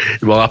 Hey,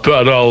 well, I put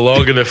another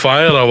log in the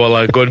fire, or will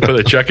I go and put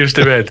the chickens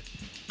to bed?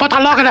 Put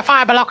a log in the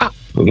fire, Belucca.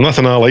 There's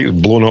nothing I like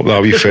blowing up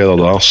that wee feathered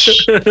arse.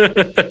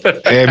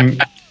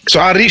 So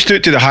I reached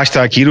out to the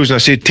hashtag heroes and I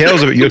said, tell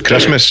us about your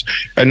Christmas.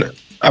 And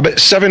about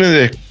 7 of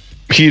the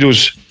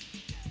heroes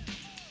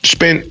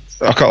spent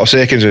a couple of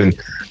seconds and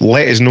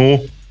let us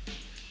know.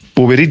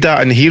 Will we read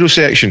that in the hero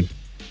section?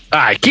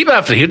 Aye, keep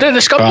that for the hero.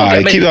 The scum.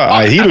 Keep that.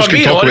 Aye, heroes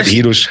can talk about the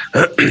heroes.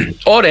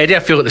 Already, I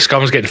feel like the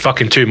scum's getting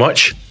fucking too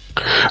much.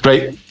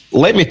 Right,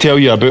 let me tell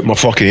you about my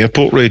fucking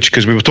airport rage,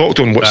 because we were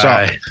talking on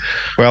WhatsApp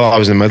while I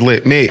was in the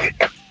middle, mate.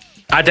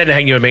 I didn't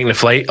think you were making the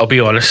flight, I'll be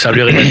honest. I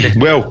really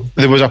didn't. Well,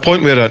 there was a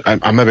point where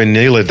I maybe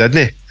nearly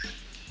didn't.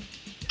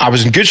 I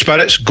was in good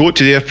spirits, go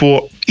to the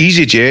airport,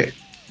 EasyJet,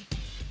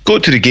 go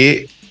to the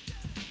gate.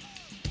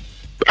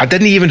 I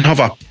didn't even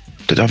have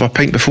did I have a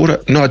pint before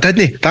it? No, I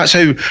didn't. That's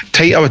how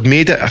tight I had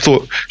made it. I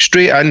thought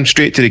straight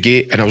to the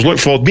gate, and I was looking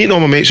forward, meeting all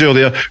my mates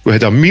earlier. We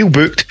had a meal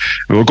booked.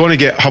 We were going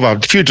to have a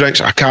few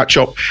drinks, a catch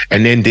up,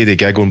 and then do the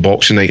gig on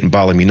Boxing Night in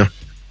Ballymena.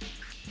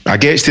 I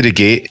gets to the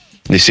gate,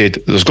 and they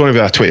said there's going to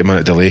be a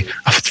 20-minute delay.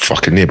 I thought,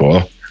 fucking no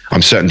bother.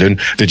 I'm sitting down.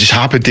 There just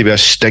happened to be a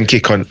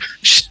stinky cunt,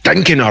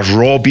 stinking a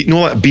raw beat. You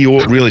know that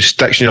BO really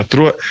sticks in your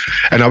throat.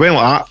 And I went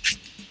like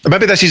that.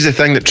 Maybe this is the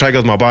thing that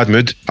triggered my bad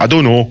mood. I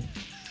don't know.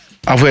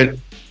 I went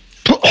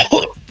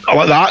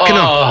like that kind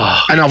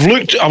of, and I've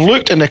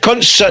looked, and the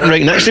cunt's sitting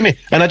right next to me,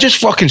 and I just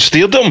fucking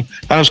stared at him,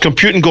 and I was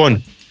computing,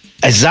 going,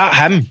 "Is that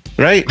him?"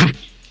 Right?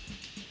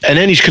 And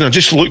then he's kind of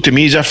just looked at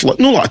me as if, like,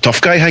 no, like a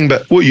tough guy thing,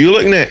 but what are you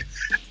looking at?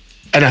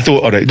 And I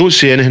thought, all right, don't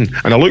say anything.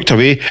 And I looked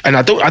away, and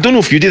I don't know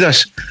if you did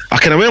this. I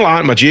kind of went like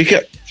that in my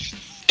jacket,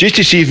 just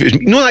to see if it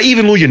was, that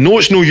even though you know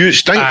it's no you, it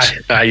stinks.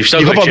 You've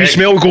still got a wee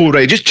smell, go,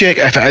 right, just check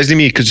if it is to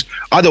me, because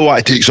I don't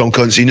want to take some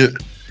cunt seen it.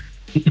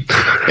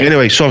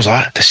 Anyway, so I was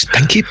like, the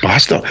stinky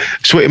bastard.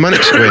 20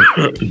 minutes, I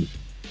went,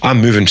 I'm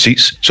moving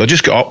seats. So I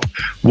just got up,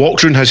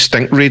 walked around his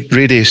stink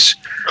radius,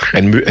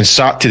 and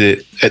sat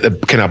at the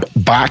kind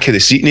of back of the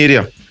seating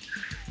area.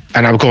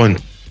 And I was going,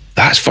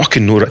 that's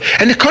fucking no right.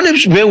 And the cunt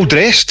was well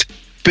dressed,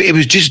 but it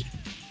was just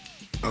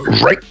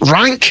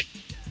rank,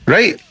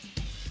 right?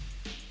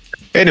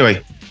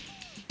 Anyway,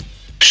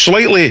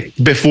 slightly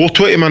before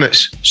 20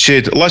 minutes,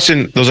 said,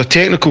 listen, there's a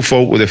technical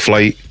fault with the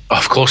flight.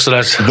 Of course there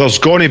is. There's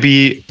going to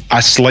be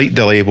a slight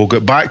delay. We'll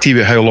get back to you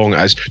with how long it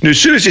is. Now, as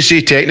soon as they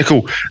say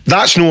technical,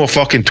 that's no a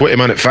fucking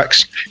 20-minute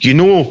fix. You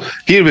know,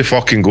 here we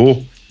fucking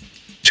go.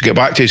 To get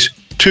back to his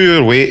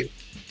 2-hour wait.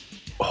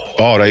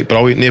 All right,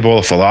 brilliant. No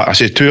bother for that. I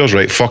said, 2 hours,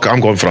 right, fuck it, I'm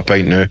going for a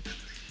pint now.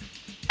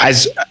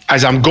 As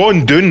I'm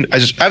going down,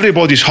 as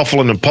everybody's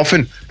huffling and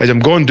puffing, as I'm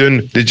going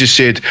down, they just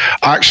said,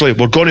 actually,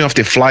 we're going to have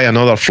to fly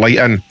another flight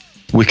in.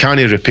 We can't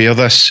repair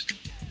this.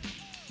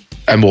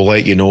 And we'll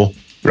let you know.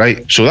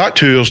 Right, so that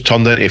 2 hours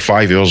turned into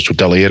 5 hours of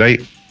delay, right?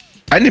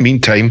 In the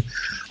meantime,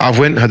 I've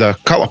went and had a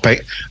couple of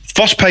pints.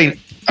 First pint,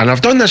 and I've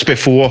done this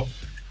before,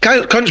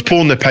 cunt's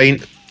pouring the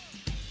pint,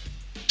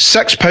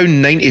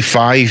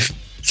 £6.95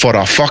 for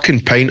a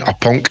fucking pint of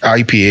punk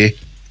IPA.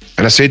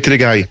 And I said to the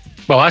guy,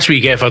 well, that's what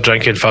you get for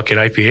drinking fucking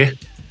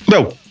IPA.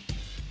 Well,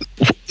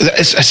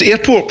 it's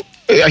airport.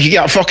 You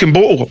get a fucking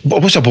bottle.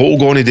 What's a bottle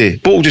going to do?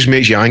 Bottle just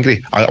makes you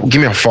angry.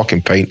 Give me a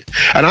fucking pint.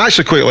 And I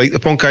actually quite like the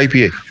punk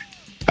IPA.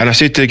 And I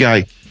said to the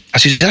guy, I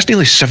said, that's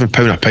nearly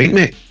 £7 a pint,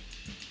 mate.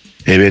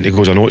 And he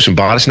goes, I know it's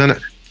embarrassing,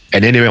 innit?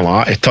 And anyway,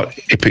 like that,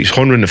 he put his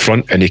 $100 in the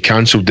front and he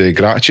cancelled the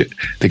gratis,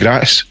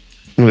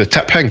 you know, the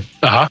tip thing.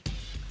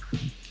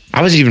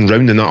 I was even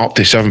rounding that up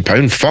to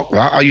 £7. Fuck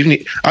that.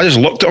 I just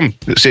looked at him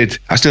and said,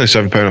 that's nearly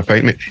 £7 a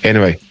pint, mate.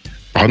 Anyway,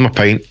 I had my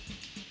pint,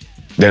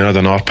 then I had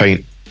another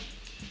pint.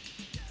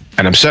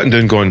 And I'm sitting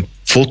down going,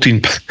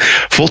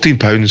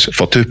 £14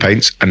 for 2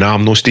 pints, and now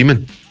I'm no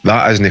steaming.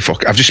 That isn't a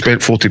fuck. I've just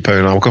spent £14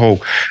 on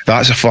alcohol.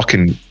 That's a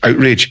fucking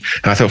outrage.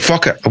 And I thought,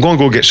 fuck it, I'm going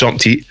to go get something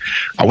to eat.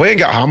 I went and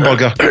got a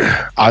hamburger.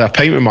 I had a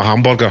pint with my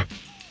hamburger.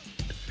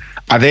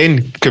 I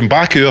then came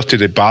back here to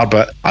the bar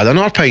bit. I had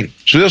another pint.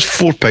 So there's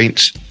 4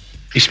 pints.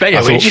 You spent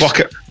your wages. Fuck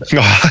it.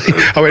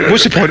 I went,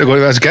 what's the point of going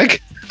to this gig?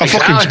 I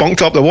fucking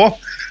spunked up the wall.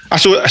 I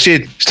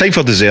said, it's time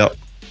for dessert.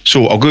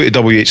 So I'll go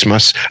to WH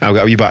Smith's and I'll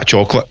get a wee bit of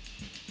chocolate.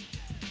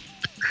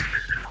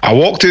 I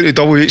walked out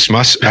to WH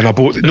Smith's and I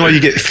bought. No,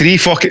 you get 3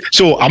 fucking.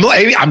 So I'm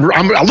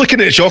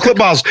looking at the chocolate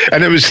bars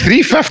and it was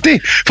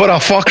 $3.50 for a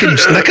fucking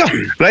Snicker,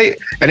 right?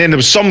 And then there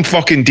was some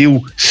fucking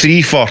deal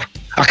 3 for.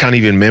 I can't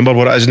even remember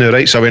what it is now,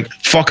 right? So I went,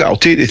 fuck it, I'll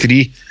take the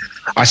 3.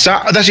 I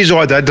sat. This is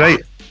all I did, right?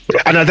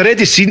 And I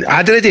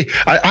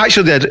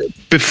actually did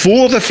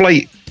before the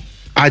flight.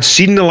 I'd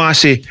seen the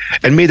lassie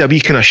and made a wee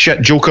kind of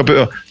shit joke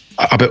about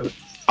her.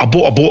 I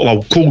bought a bottle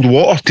of cold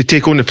water to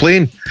take on the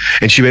plane.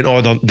 And she went,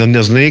 oh,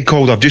 there's an egg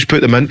cold. I've just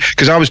put them in.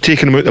 Because I was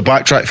taking them out the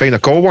backtrack, find a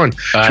cold one.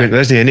 She went, there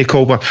isn't any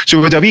cold one. So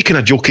we had a wee kind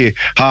of jokey,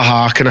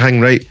 ha-ha kind of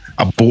thing, right?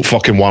 I bought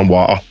fucking warm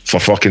water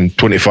for fucking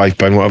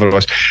 £25, whatever it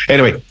was.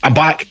 Anyway, I'm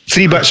back.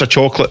 3 bits of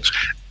chocolates.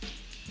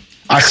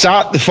 I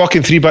sat the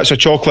fucking 3 bits of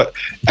chocolate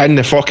in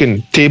the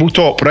fucking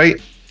tabletop, right?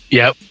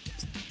 Yep.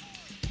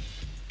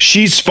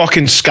 She's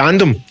fucking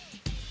scanned them.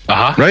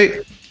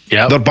 Right?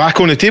 Yeah. They're back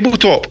on the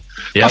tabletop.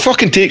 Yep. I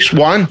fucking takes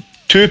 1,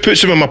 2,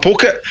 puts them in my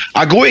pocket.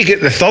 I go to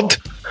get the third.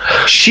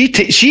 She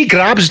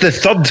grabs the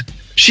third.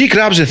 She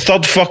grabs the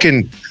third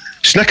fucking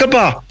Snicker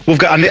bar. We've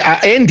got an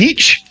end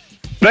each,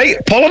 right?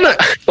 Pulling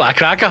it. Like a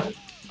cracker.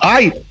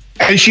 Aye.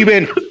 And she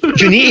went, do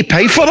you need to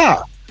pay for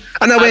that?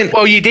 And I went,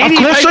 well, you did. Of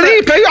course I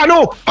need to pay. I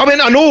know. I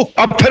went, I know.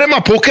 I'll put it in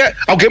my pocket.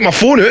 I'll get my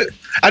phone out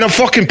and I'll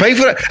fucking pay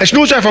for it. It's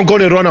not as if I'm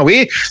going to run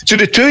away. So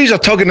the two of you are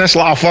tugging this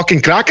like a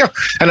fucking cracker.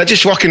 And I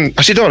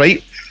said, all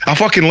right.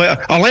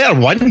 I let her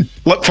win.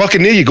 Look,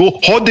 fucking there you go.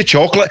 Hod the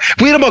chocolate.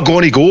 Where am I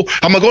going to go?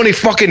 Am I going to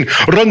fucking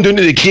run down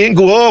to the gate and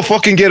go, oh,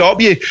 fucking get up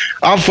you?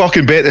 I've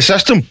fucking bet the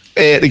system.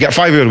 They get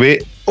 5 hour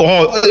wait.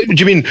 Oh, do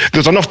you mean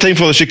there's enough time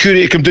for the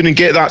security to come down and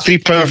get that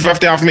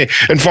 £3.50 off me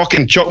and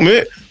fucking chuck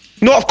me out?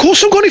 No, of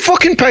course I'm going to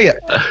fucking pay it.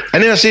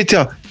 And then I said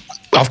to her,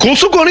 of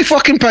course I'm going to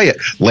fucking pay it.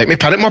 Let me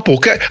put it in my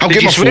pocket. I'll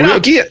get my phone out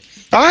and get it.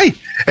 Aye.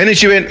 And then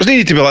she went, there's no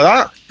need to be like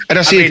that. And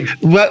I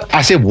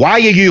said, why are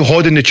you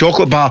holding the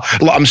chocolate bar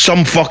like I'm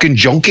some fucking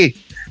junkie?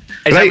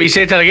 Is that what you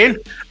said to her again?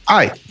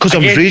 Aye, because I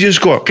was raging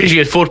score. Because you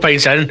had 4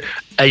 pints in.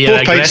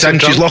 4 pints in,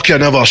 she's lucky I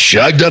never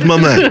shagged her, my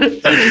man.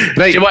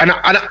 Right, can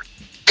I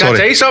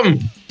tell you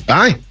something?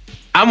 Aye.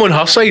 I'm on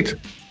her side.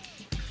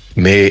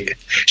 Mate,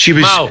 she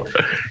was... Wow,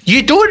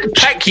 you don't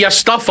pick your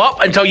stuff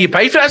up until you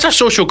pay for it. It's a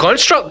social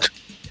construct.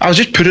 I was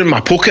just putting it in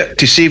my pocket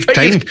to save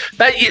time.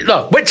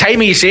 Look, what time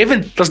are you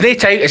saving? There's no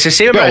time. It's the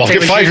same amount of time.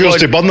 I've got 5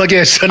 hours to burn, I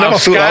guess.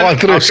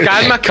 I'll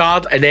scan my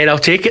card and then I'll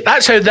take it.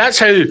 That's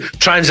how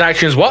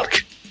transactions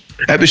work.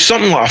 It was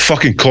something like a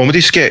fucking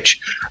comedy sketch.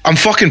 I'm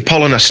fucking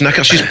pulling a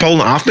Snicker. She's pulling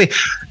it off me.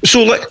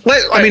 So let's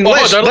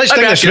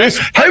think this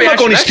through. How am I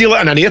going to steal it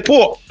in an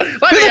airport? Where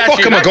the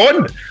fuck am I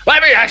going?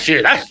 Let me ask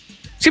you this.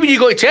 See when you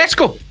go to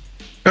Tesco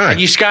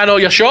and you scan all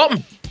your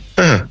shopping.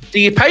 Do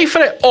you pay for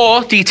it,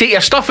 or do you take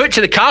your stuff out to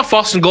the car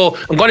first and go,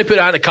 I'm going to put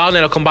it in the car and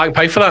then I'll come back and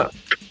pay for that?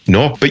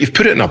 No, but you've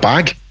put it in a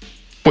bag,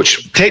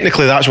 which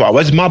technically that's what I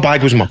was. My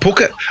bag was in my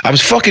pocket. I was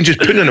fucking just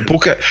putting it in a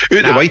pocket out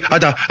the way. I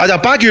had a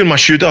bag in my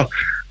shooter.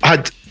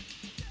 I'm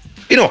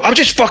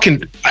just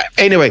fucking...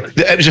 Anyway,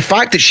 it was the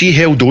fact that she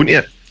held on to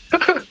it.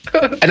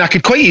 And I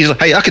could quite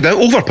easily, I could have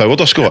overpowered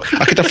her, Scott.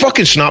 I could have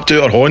fucking snapped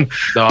out her horn.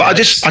 No,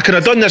 but I could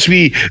have done this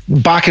wee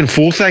back and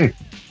forth thing.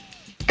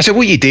 I said,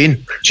 what are you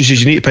doing? She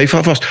says, you need to pay for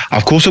it first.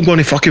 Of course I'm going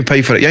to fucking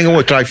pay for it. You ain't going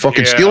to try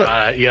fucking steal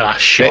it. Yeah,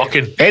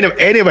 shocking.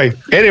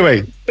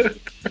 Anyway.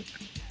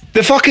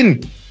 The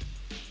fucking...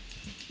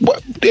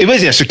 It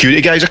wasn't a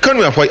security guy. I couldn't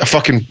wear a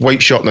fucking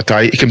white shirt and a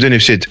tie. He comes in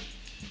and said,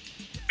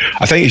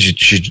 I think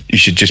you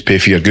should just pay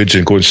for your goods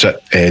and go and sit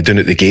down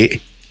at the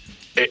gate.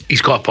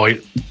 He's got a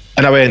point.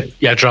 And I went,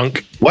 "You're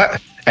drunk."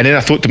 What? And then I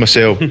thought to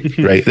myself,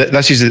 right,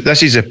 this is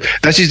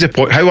the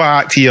point. How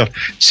I act here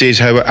says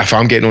how if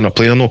I'm getting on a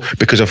plane or no,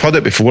 because I've had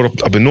it before.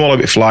 I've been not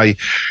allowed to fly,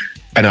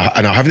 and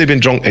I haven't been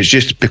drunk. It's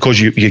just because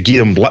you give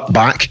them blip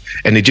back,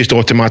 and they just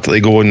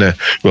automatically go in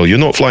well, you're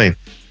not flying,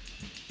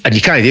 and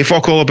you can't do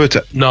fuck all about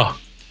it. No.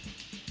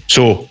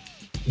 So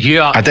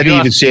I didn't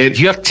even say it.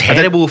 You're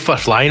terrible for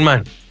flying,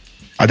 man.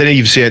 I didn't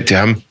even say it to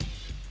him.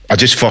 I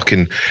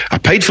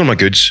paid for my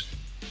goods.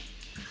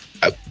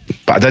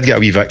 But I did get a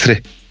wee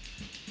victory.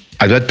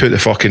 I did put the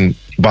fucking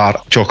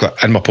bar chocolate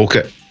in my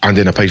pocket and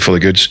then I paid for the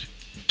goods.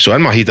 So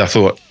in my head I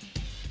thought,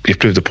 you've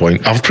proved the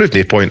point. I've proved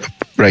the point.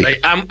 Right.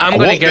 I'm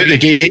going to get the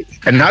gate,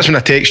 and that's when I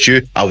text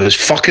you. I was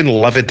fucking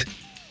livid.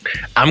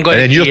 And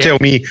then you're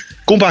telling me,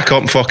 go back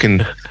up and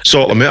fucking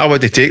sort them out. I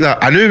would take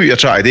that. I knew what you're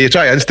trying to do. You're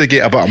trying to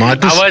instigate a bit of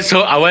madness.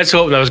 I was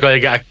hoping I was going to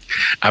get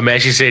a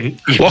message saying,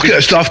 look at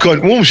the stuff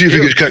going, we'll see if he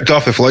gets kicked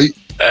off the flight.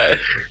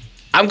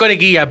 I'm going to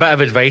give you a bit of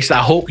advice that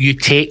I hope you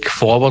take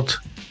forward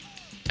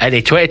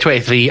into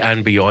 2023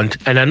 and beyond.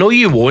 And I know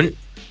you won't,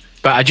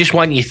 but I just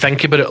want you to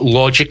think about it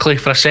logically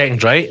for a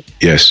second, right?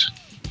 Yes.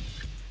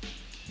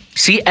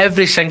 See,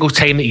 every single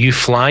time that you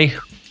fly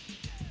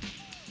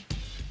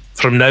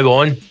from now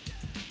on,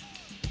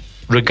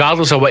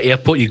 regardless of what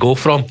airport you go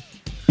from,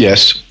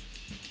 yes,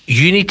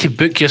 you need to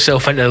book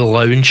yourself into the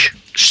lounge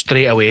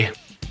straight away.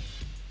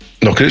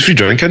 No, because it's free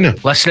drink, isn't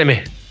it? Listen to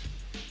me.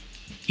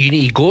 You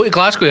need to go to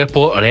Glasgow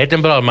Airport or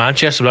Edinburgh or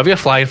Manchester, wherever you're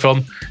flying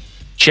from,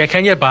 check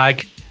in your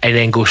bag, and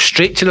then go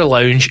straight to the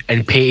lounge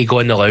and pay to go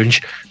in the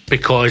lounge.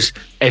 Because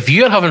if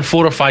you're having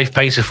 4 or 5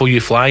 pints before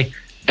you fly,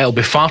 it'll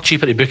be far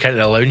cheaper to book into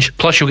the lounge.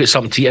 Plus, you'll get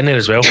something to eat in there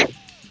as well.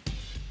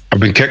 I've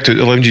been kicked out of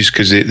the lounges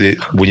because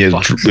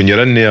when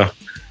you're in there,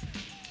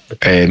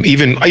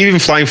 even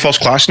flying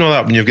first class and all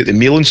that, when you've got the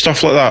meal and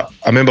stuff like that,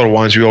 I remember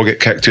once we all get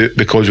kicked out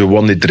because we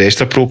weren't dressed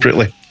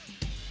appropriately,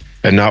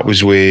 and that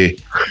was where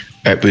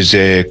it was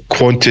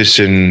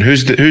Qantas and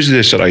who's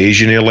the sort of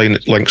Asian airline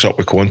that links up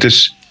with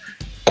Qantas,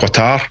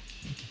 Qatar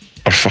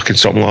or fucking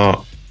something like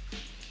that.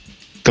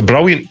 They're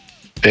brilliant,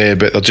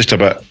 but they're just a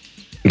bit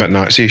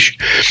Nazi-ish.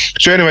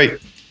 So anyway,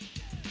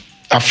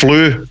 I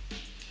flew,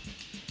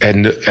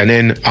 and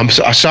then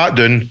I sat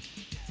down.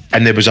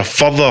 And there was a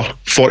further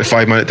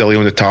 45-minute delay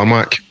on the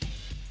tarmac.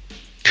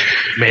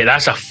 Mate,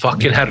 that's a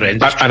fucking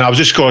horrendous. And I was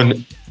just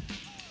going,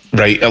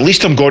 right, at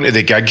least I'm going to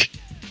the gig.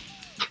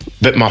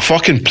 But my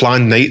fucking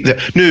planned night...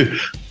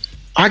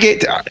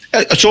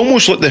 it's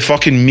almost like the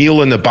fucking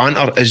meal and the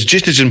banter is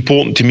just as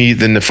important to me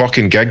than the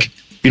fucking gig.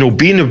 You know,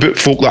 being about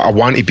folk that I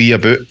want to be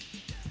about,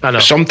 I know,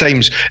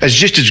 sometimes is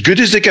just as good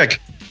as the gig.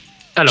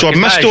 I know, so I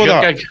missed all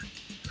that. Gig.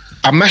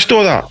 I missed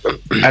all that.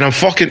 And I'm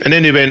fucking... And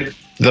then he went...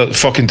 the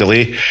fucking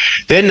delay.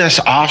 Then this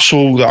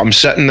arsehole that I'm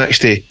sitting next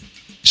to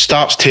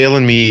starts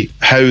telling me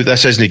how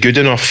this isn't good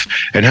enough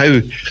and how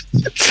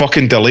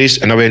fucking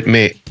delays. And I went,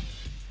 mate,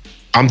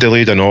 I'm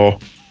delayed and all.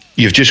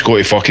 You've just got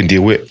to fucking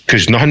deal with it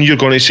because nothing you're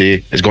going to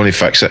say is going to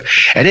fix it.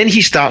 And then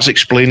he starts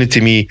explaining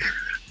to me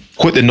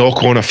what the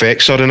knock-on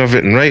effects are and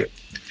everything, right?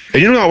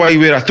 And you know that way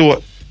where I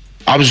thought,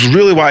 I was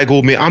really want to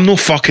go, mate, I'm not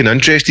fucking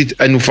interested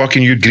in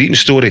fucking your greeting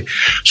story.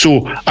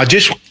 So I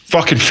just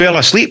fucking fell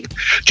asleep.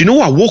 Do you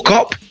know I woke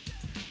up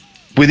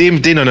with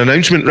him doing an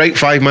announcement, right,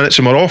 5 minutes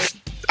and we're off.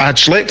 I had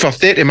slept for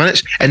 30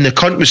 minutes and the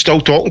cunt was still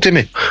talking to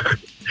me.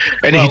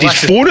 And he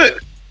just phoned it.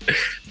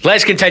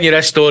 Let's continue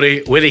this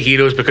story with the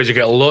heroes because you've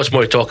got lots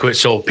more to talk about.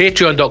 So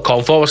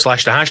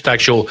patreon.com/the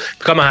 #show.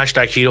 Become a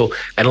 #hero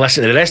and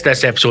listen to the rest of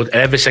this episode and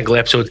every single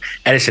episode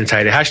in its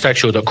entirety.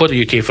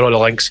 #show.co.uk for all the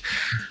links.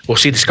 We'll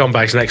see the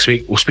scumbags next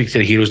week. We'll speak to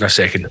the heroes in a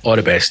second. All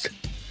the best.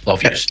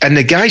 Love you. And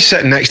the guy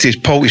sitting next to his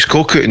pulled his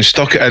cock out and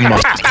stuck it in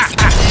my...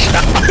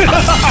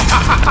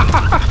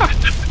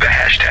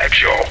 The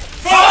 #show.